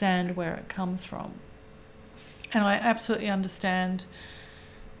understand where it comes from. And I absolutely understand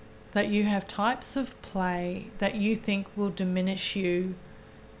that you have types of play that you think will diminish you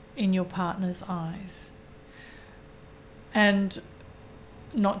in your partner's eyes. And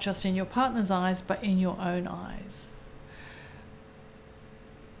not just in your partner's eyes, but in your own eyes.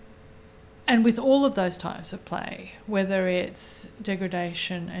 And with all of those types of play, whether it's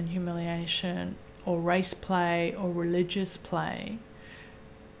degradation and humiliation or race play or religious play,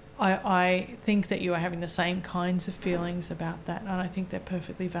 I think that you are having the same kinds of feelings about that, and I think they're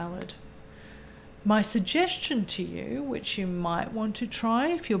perfectly valid. My suggestion to you, which you might want to try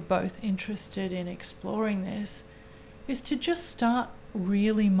if you're both interested in exploring this, is to just start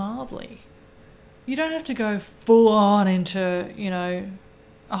really mildly. You don't have to go full on into,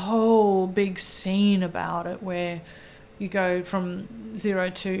 a whole big scene about it where you go from 0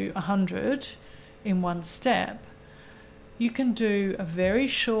 to 100 in one step. You can do a very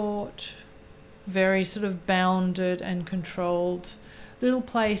short, very sort of bounded and controlled little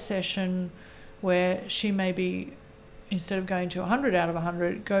play session where she maybe, instead of going to 100 out of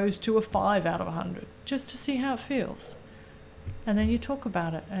 100, goes to a 5 out of 100, just to see how it feels. And then you talk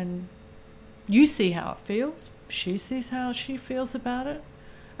about it and you see how it feels. She sees how she feels about it.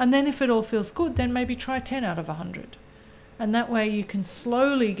 And then if it all feels good, then maybe try 10 out of 100. And that way you can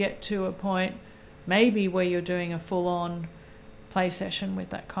slowly get to a point maybe where you're doing a full-on play session with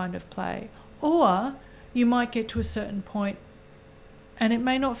that kind of play. Or you might get to a certain point and it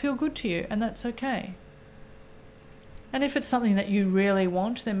may not feel good to you, and that's okay. And if it's something that you really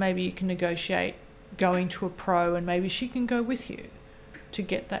want, then maybe you can negotiate going to a pro and maybe she can go with you to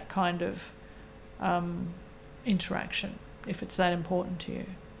get that kind of interaction, if it's that important to you.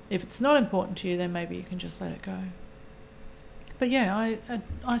 If it's not important to you, then maybe you can just let it go. But yeah,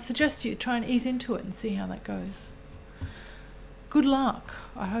 I suggest you try and ease into it and see how that goes. Good luck.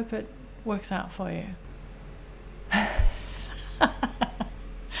 I hope it works out for you.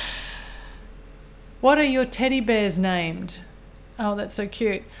 What are your teddy bears named? Oh, that's so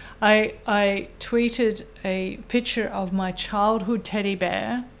cute. I tweeted a picture of my childhood teddy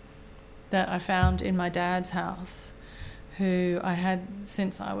bear that I found in my dad's house, who I had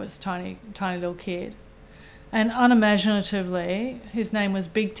since I was tiny little kid. And unimaginatively, his name was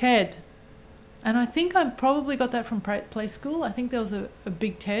Big Ted. And I think I probably got that from play school. I think there was a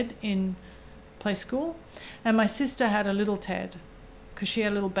Big Ted in play school. And my sister had a little Ted, because she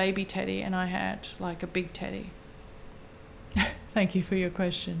had a little baby teddy and I had like a big teddy. Thank you for your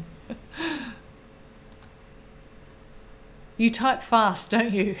question. You type fast,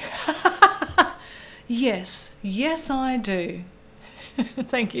 don't you? Yes, I do.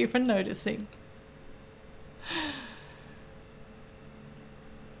 Thank you for noticing.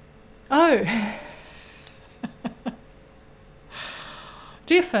 Oh.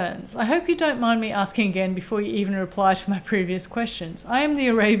 Dear Ferns, I hope you don't mind me asking again before you even reply to my previous questions. I am the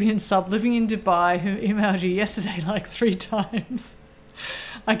Arabian sub living in Dubai who emailed you yesterday like 3 times.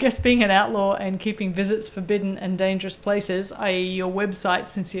 I guess being an outlaw and keeping visits forbidden and dangerous places, i.e. your website,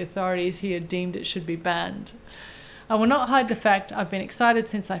 since the authorities here deemed it should be banned. I will not hide the fact I've been excited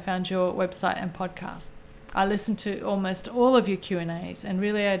since I found your website and podcast. I listen to almost all of your Q&As and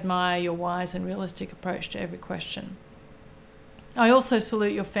really admire your wise and realistic approach to every question. I also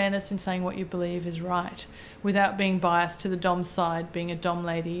salute your fairness in saying what you believe is right, without being biased to the dom side, being a dom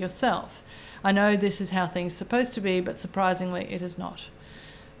lady yourself. I know this is how things are supposed to be, but surprisingly it is not.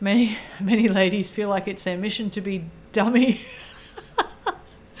 Many ladies feel like it's their mission to be dummy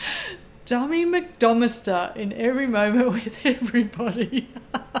McDomister in every moment with everybody.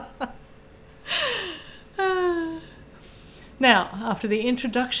 Now, after the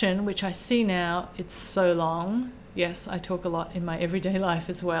introduction, which I see now, it's so long. Yes, I talk a lot in my everyday life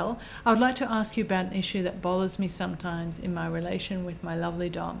as well. I would like to ask you about an issue that bothers me sometimes in my relation with my lovely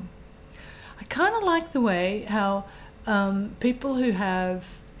dom. I kind of like the way how people who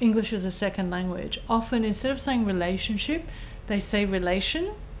have English as a second language often, instead of saying relationship, they say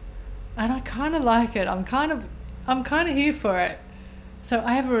relation, and I kind of like it. I'm kind of here for it. So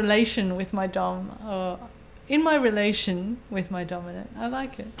I have a relation with my dom, or in my relation with my dominant. I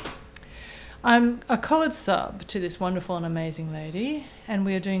like it. I'm a collared sub to this wonderful and amazing lady, and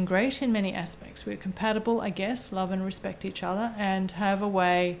we are doing great in many aspects. We're compatible, I guess, love and respect each other, and have a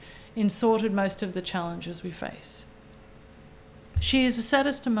way in sorted most of the challenges we face. She is a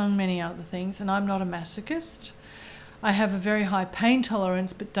sadist among many other things, and I'm not a masochist. I have a very high pain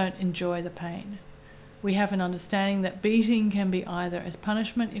tolerance, but don't enjoy the pain. We have an understanding that beating can be either as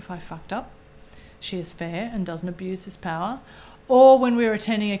punishment if I fucked up, she is fair and doesn't abuse his power, or when we're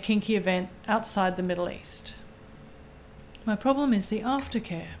attending a kinky event outside the Middle East. My problem is the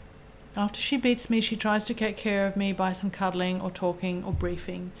aftercare. After she beats me, she tries to take care of me by some cuddling or talking or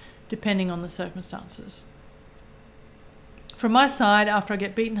briefing, depending on the circumstances. From my side, after I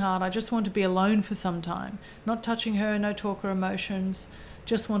get beaten hard, I just want to be alone for some time, not touching her, no talk or emotions,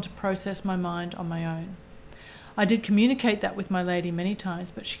 just want to process my mind on my own. I did communicate that with my lady many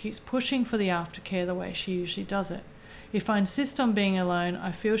times, but she keeps pushing for the aftercare the way she usually does it. If I insist on being alone,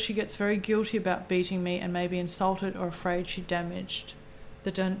 I feel she gets very guilty about beating me and may be insulted or afraid she damaged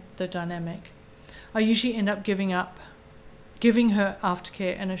the dynamic. I usually end up giving her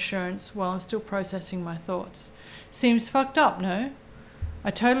aftercare and assurance while I'm still processing my thoughts. Seems fucked up, no?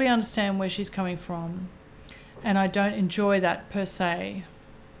 I totally understand where she's coming from, and I don't enjoy that per se.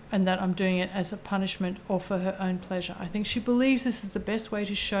 and that I'm doing it as a punishment or for her own pleasure. I think she believes this is the best way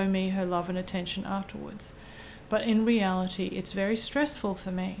to show me her love and attention afterwards. But in reality, it's very stressful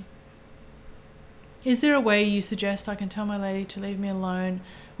for me. Is there a way you suggest I can tell my lady to leave me alone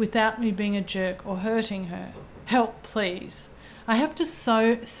without me being a jerk or hurting her? Help, please. I have to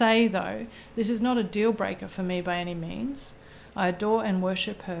say, though, this is not a deal breaker for me by any means. I adore and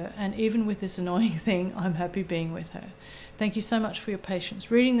worship her, and even with this annoying thing, I'm happy being with her. Thank you so much for your patience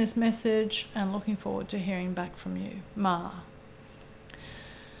reading this message, and looking forward to hearing back from you. Ma.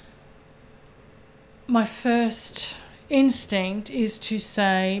 My first instinct is to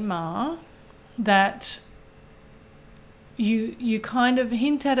say, Ma, that you kind of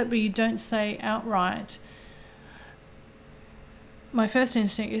hint at it, but you don't say outright. My first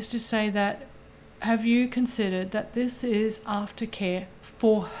instinct is to say that, have you considered that this is aftercare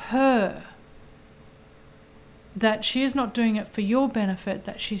for her? That she is not doing it for your benefit,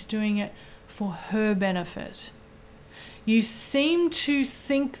 that she's doing it for her benefit. You seem to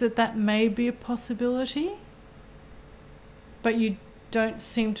think that that may be a possibility, but you don't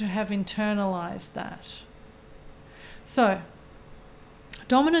seem to have internalized that. So,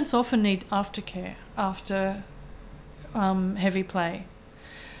 dominants often need aftercare after heavy play.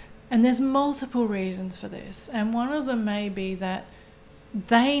 And there's multiple reasons for this. And one of them may be that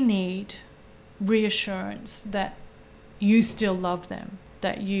they need reassurance that you still love them,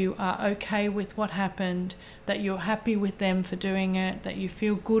 that you are okay with what happened, that you're happy with them for doing it, that you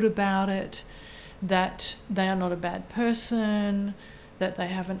feel good about it, that they are not a bad person, that they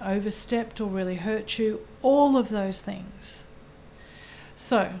haven't overstepped or really hurt you, all of those things.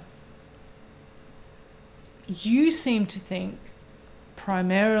 So, you seem to think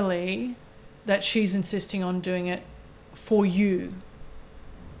primarily that she's insisting on doing it for you.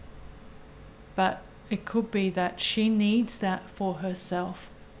 But it could be that she needs that for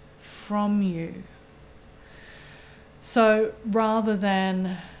herself from you. So rather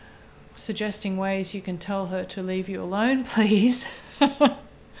than suggesting ways you can tell her to leave you alone, please,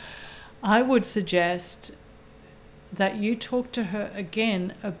 I would suggest that you talk to her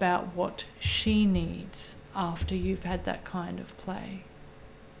again about what she needs after you've had that kind of play.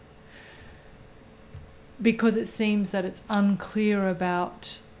 Because it seems that it's unclear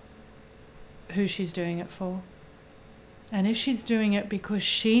about who she's doing it for. And if she's doing it because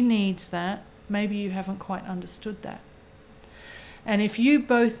she needs that, maybe you haven't quite understood that. And if you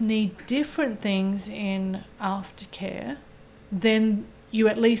both need different things in aftercare, then you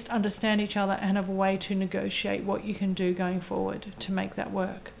at least understand each other and have a way to negotiate what you can do going forward to make that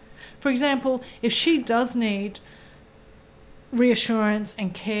work. For example, if she does need reassurance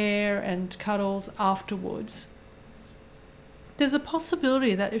and care and cuddles afterwards, there's a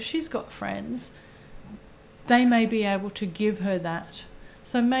possibility that if she's got friends, they may be able to give her that.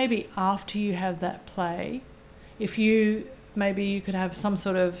 So maybe after you have that play, maybe you could have some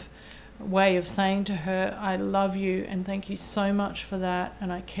sort of way of saying to her, I love you and thank you so much for that,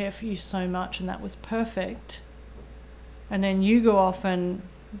 and I care for you so much, and that was perfect. And then you go off and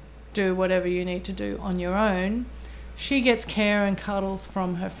do whatever you need to do on your own. She gets care and cuddles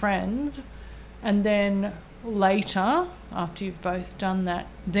from her friends, and then later, after you've both done that,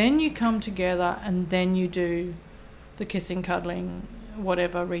 then you come together and then you do the kissing, cuddling,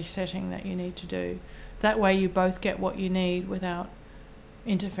 whatever resetting that you need to do. That way you both get what you need without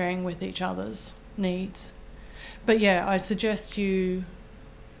interfering with each other's needs. But yeah, I suggest you,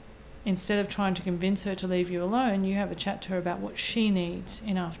 instead of trying to convince her to leave you alone, you have a chat to her about what she needs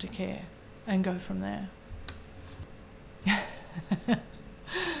in aftercare and go from there.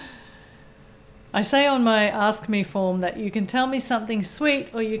 I say on my Ask Me form that you can tell me something sweet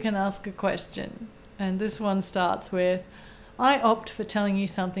or you can ask a question. And this one starts with, I opt for telling you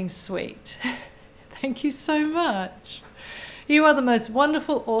something sweet. Thank you so much. You are the most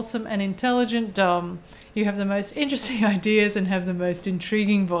wonderful, awesome, and intelligent Dom. You have the most interesting ideas and have the most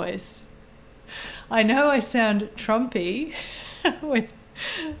intriguing voice. I know I sound Trumpy, with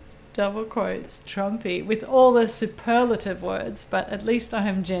double quotes, Trumpy, with all the superlative words, but at least I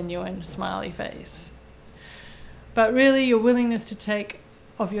am genuine, smiley face. But really, your willingness to take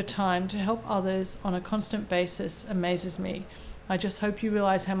of your time to help others on a constant basis amazes me. I just hope you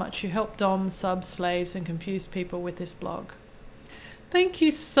realize how much you help doms, subs, slaves, and confused people with this blog. Thank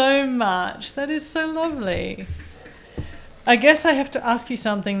you so much. That is so lovely. I guess I have to ask you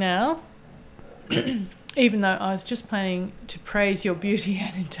something now, even though I was just planning to praise your beauty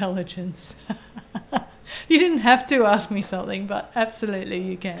and intelligence. You didn't have to ask me something, but absolutely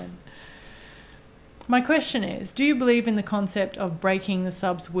you can. My question is, do you believe in the concept of breaking the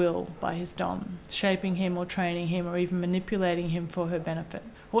sub's will by his dom, shaping him or training him or even manipulating him for her benefit,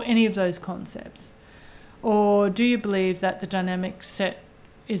 or any of those concepts? Or do you believe that the dynamic set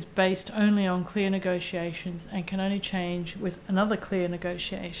is based only on clear negotiations and can only change with another clear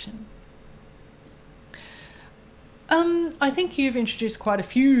negotiation? I think you've introduced quite a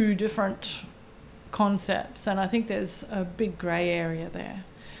few different concepts, and I think there's a big grey area there.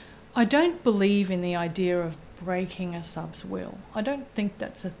 I don't believe in the idea of breaking a sub's will. I don't think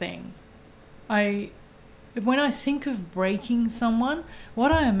that's a thing. When I think of breaking someone,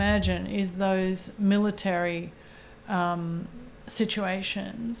 what I imagine is those military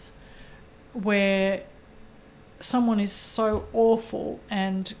situations where someone is so awful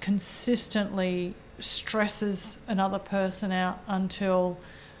and consistently stresses another person out until,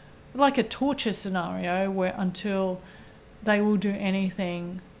 like a torture scenario, where until they will do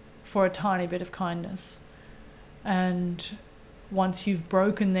anything for a tiny bit of kindness. And once you've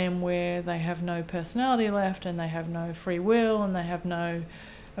broken them where they have no personality left and they have no free will and they have no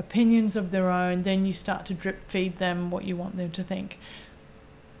opinions of their own, then you start to drip feed them what you want them to think.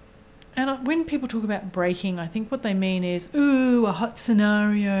 And when people talk about breaking, I think what they mean is, ooh, a hot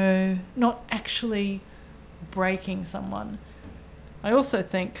scenario, not actually breaking someone. I also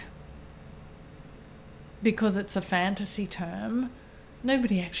think, because it's a fantasy term,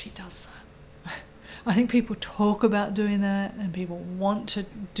 nobody actually does that. I think people talk about doing that and people want to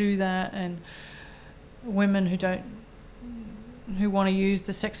do that, and women who want to use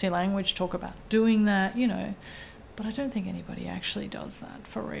the sexy language talk about doing that, but I don't think anybody actually does that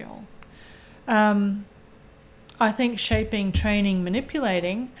for real. I think shaping, training,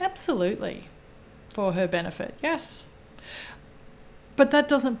 manipulating, absolutely, for her benefit, yes. But that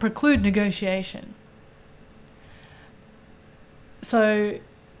doesn't preclude negotiation. So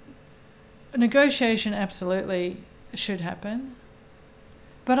negotiation absolutely should happen.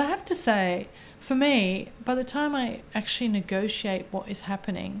 But I have to say, for me, by the time I actually negotiate what is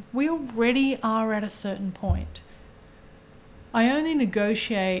happening, we already are at a certain point. I only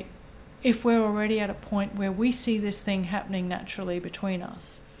negotiate if we're already at a point where we see this thing happening naturally between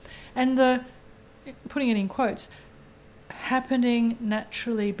us. And putting it in quotes, happening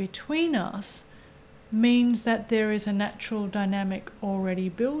naturally between us means that there is a natural dynamic already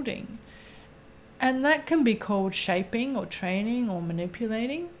building. And that can be called shaping or training or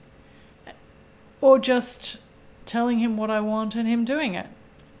manipulating, or just telling him what I want and him doing it.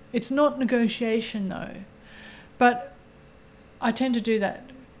 It's not negotiation though. But I tend to do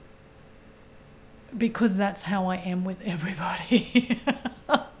that because that's how I am with everybody.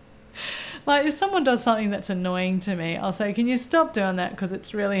 Like, if someone does something that's annoying to me, I'll say, can you stop doing that because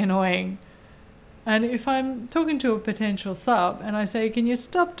it's really annoying? And if I'm talking to a potential sub and I say, can you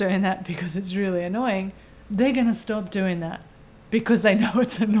stop doing that because it's really annoying, they're going to stop doing that because they know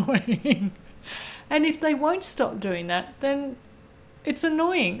it's annoying. And if they won't stop doing that, then it's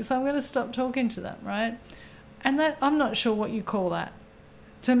annoying. So I'm going to stop talking to them, right? And that, I'm not sure what you call that.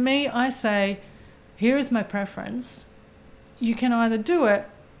 To me, I say, here is my preference. You can either do it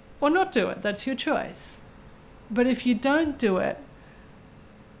or not do it. That's your choice. But if you don't do it,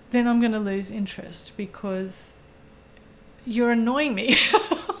 then I'm going to lose interest because you're annoying me.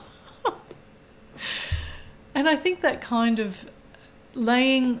 And I think that kind of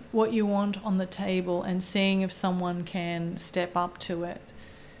laying what you want on the table and seeing if someone can step up to it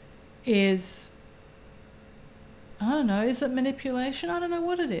is, I don't know, is it manipulation? I don't know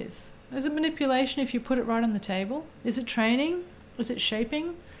what it is. Is it manipulation if you put it right on the table? Is it training? Is it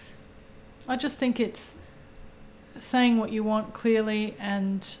shaping? I just think it's saying what you want clearly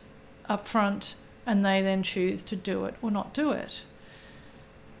and upfront, and they then choose to do it or not do it.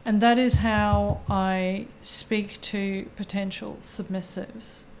 And that is how I speak to potential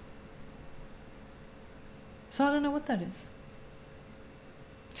submissives. So I don't know what that is.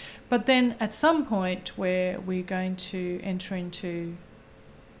 But then at some point where we're going to enter into,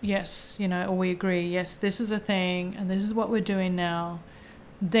 yes, or we agree, yes, this is a thing and this is what we're doing now,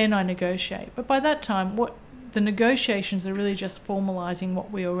 then I negotiate. But by that time, the negotiations are really just formalizing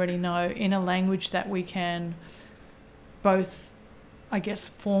what we already know in a language that we can both, I guess,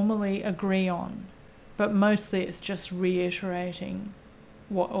 formally agree on. But mostly it's just reiterating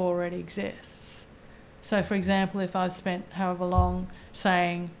what already exists. So, for example, if I've spent however long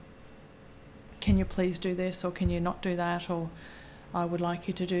saying, can you please do this, or can you not do that, or I would like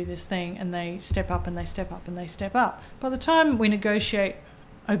you to do this thing, and they step up and they step up and they step up. By the time we negotiate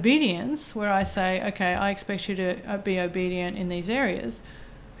obedience, where I say, okay, I expect you to be obedient in these areas,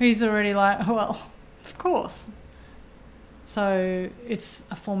 he's already like, well, of course. So it's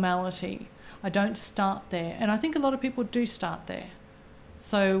a formality. I don't start there. And I think a lot of people do start there.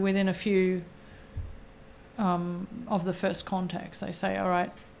 So within a few of the first contacts, they say, all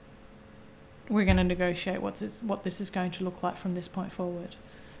right, we're going to negotiate what this is going to look like from this point forward.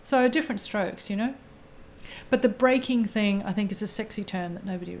 So different strokes, you know. But the breaking thing, I think, is a sexy term that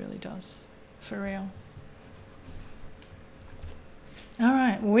nobody really does, for real. All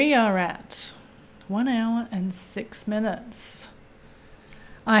right, we are at 1 hour and 6 minutes.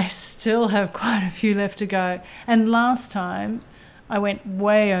 I still have quite a few left to go. And last time, I went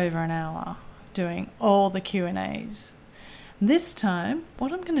way over an hour doing all the Q&As. This time,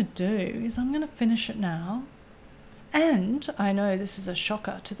 what I'm going to do is I'm going to finish it now. And I know this is a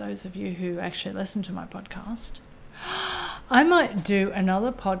shocker to those of you who actually listen to my podcast. I might do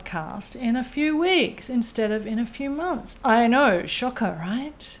another podcast in a few weeks instead of in a few months. I know, shocker,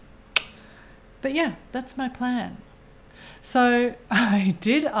 right? But yeah, that's my plan. So I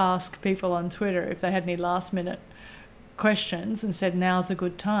did ask people on Twitter if they had any last minute questions and said now's a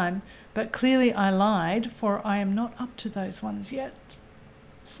good time. But clearly I lied, for I am not up to those ones yet.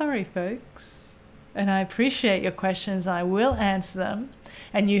 Sorry, folks. And I appreciate your questions. I will answer them.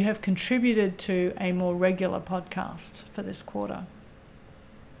 And you have contributed to a more regular podcast for this quarter.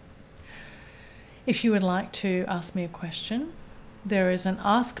 If you would like to ask me a question, there is an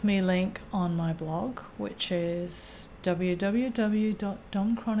Ask Me link on my blog, which is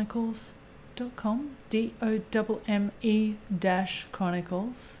www.domchronicles.com,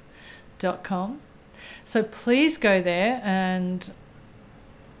 DOMME-chronicles.com. So please go there and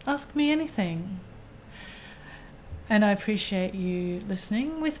ask me anything. And I appreciate you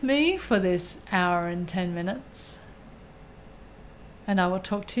listening with me for this hour and 10 minutes. And I will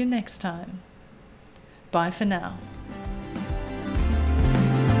talk to you next time. Bye for now.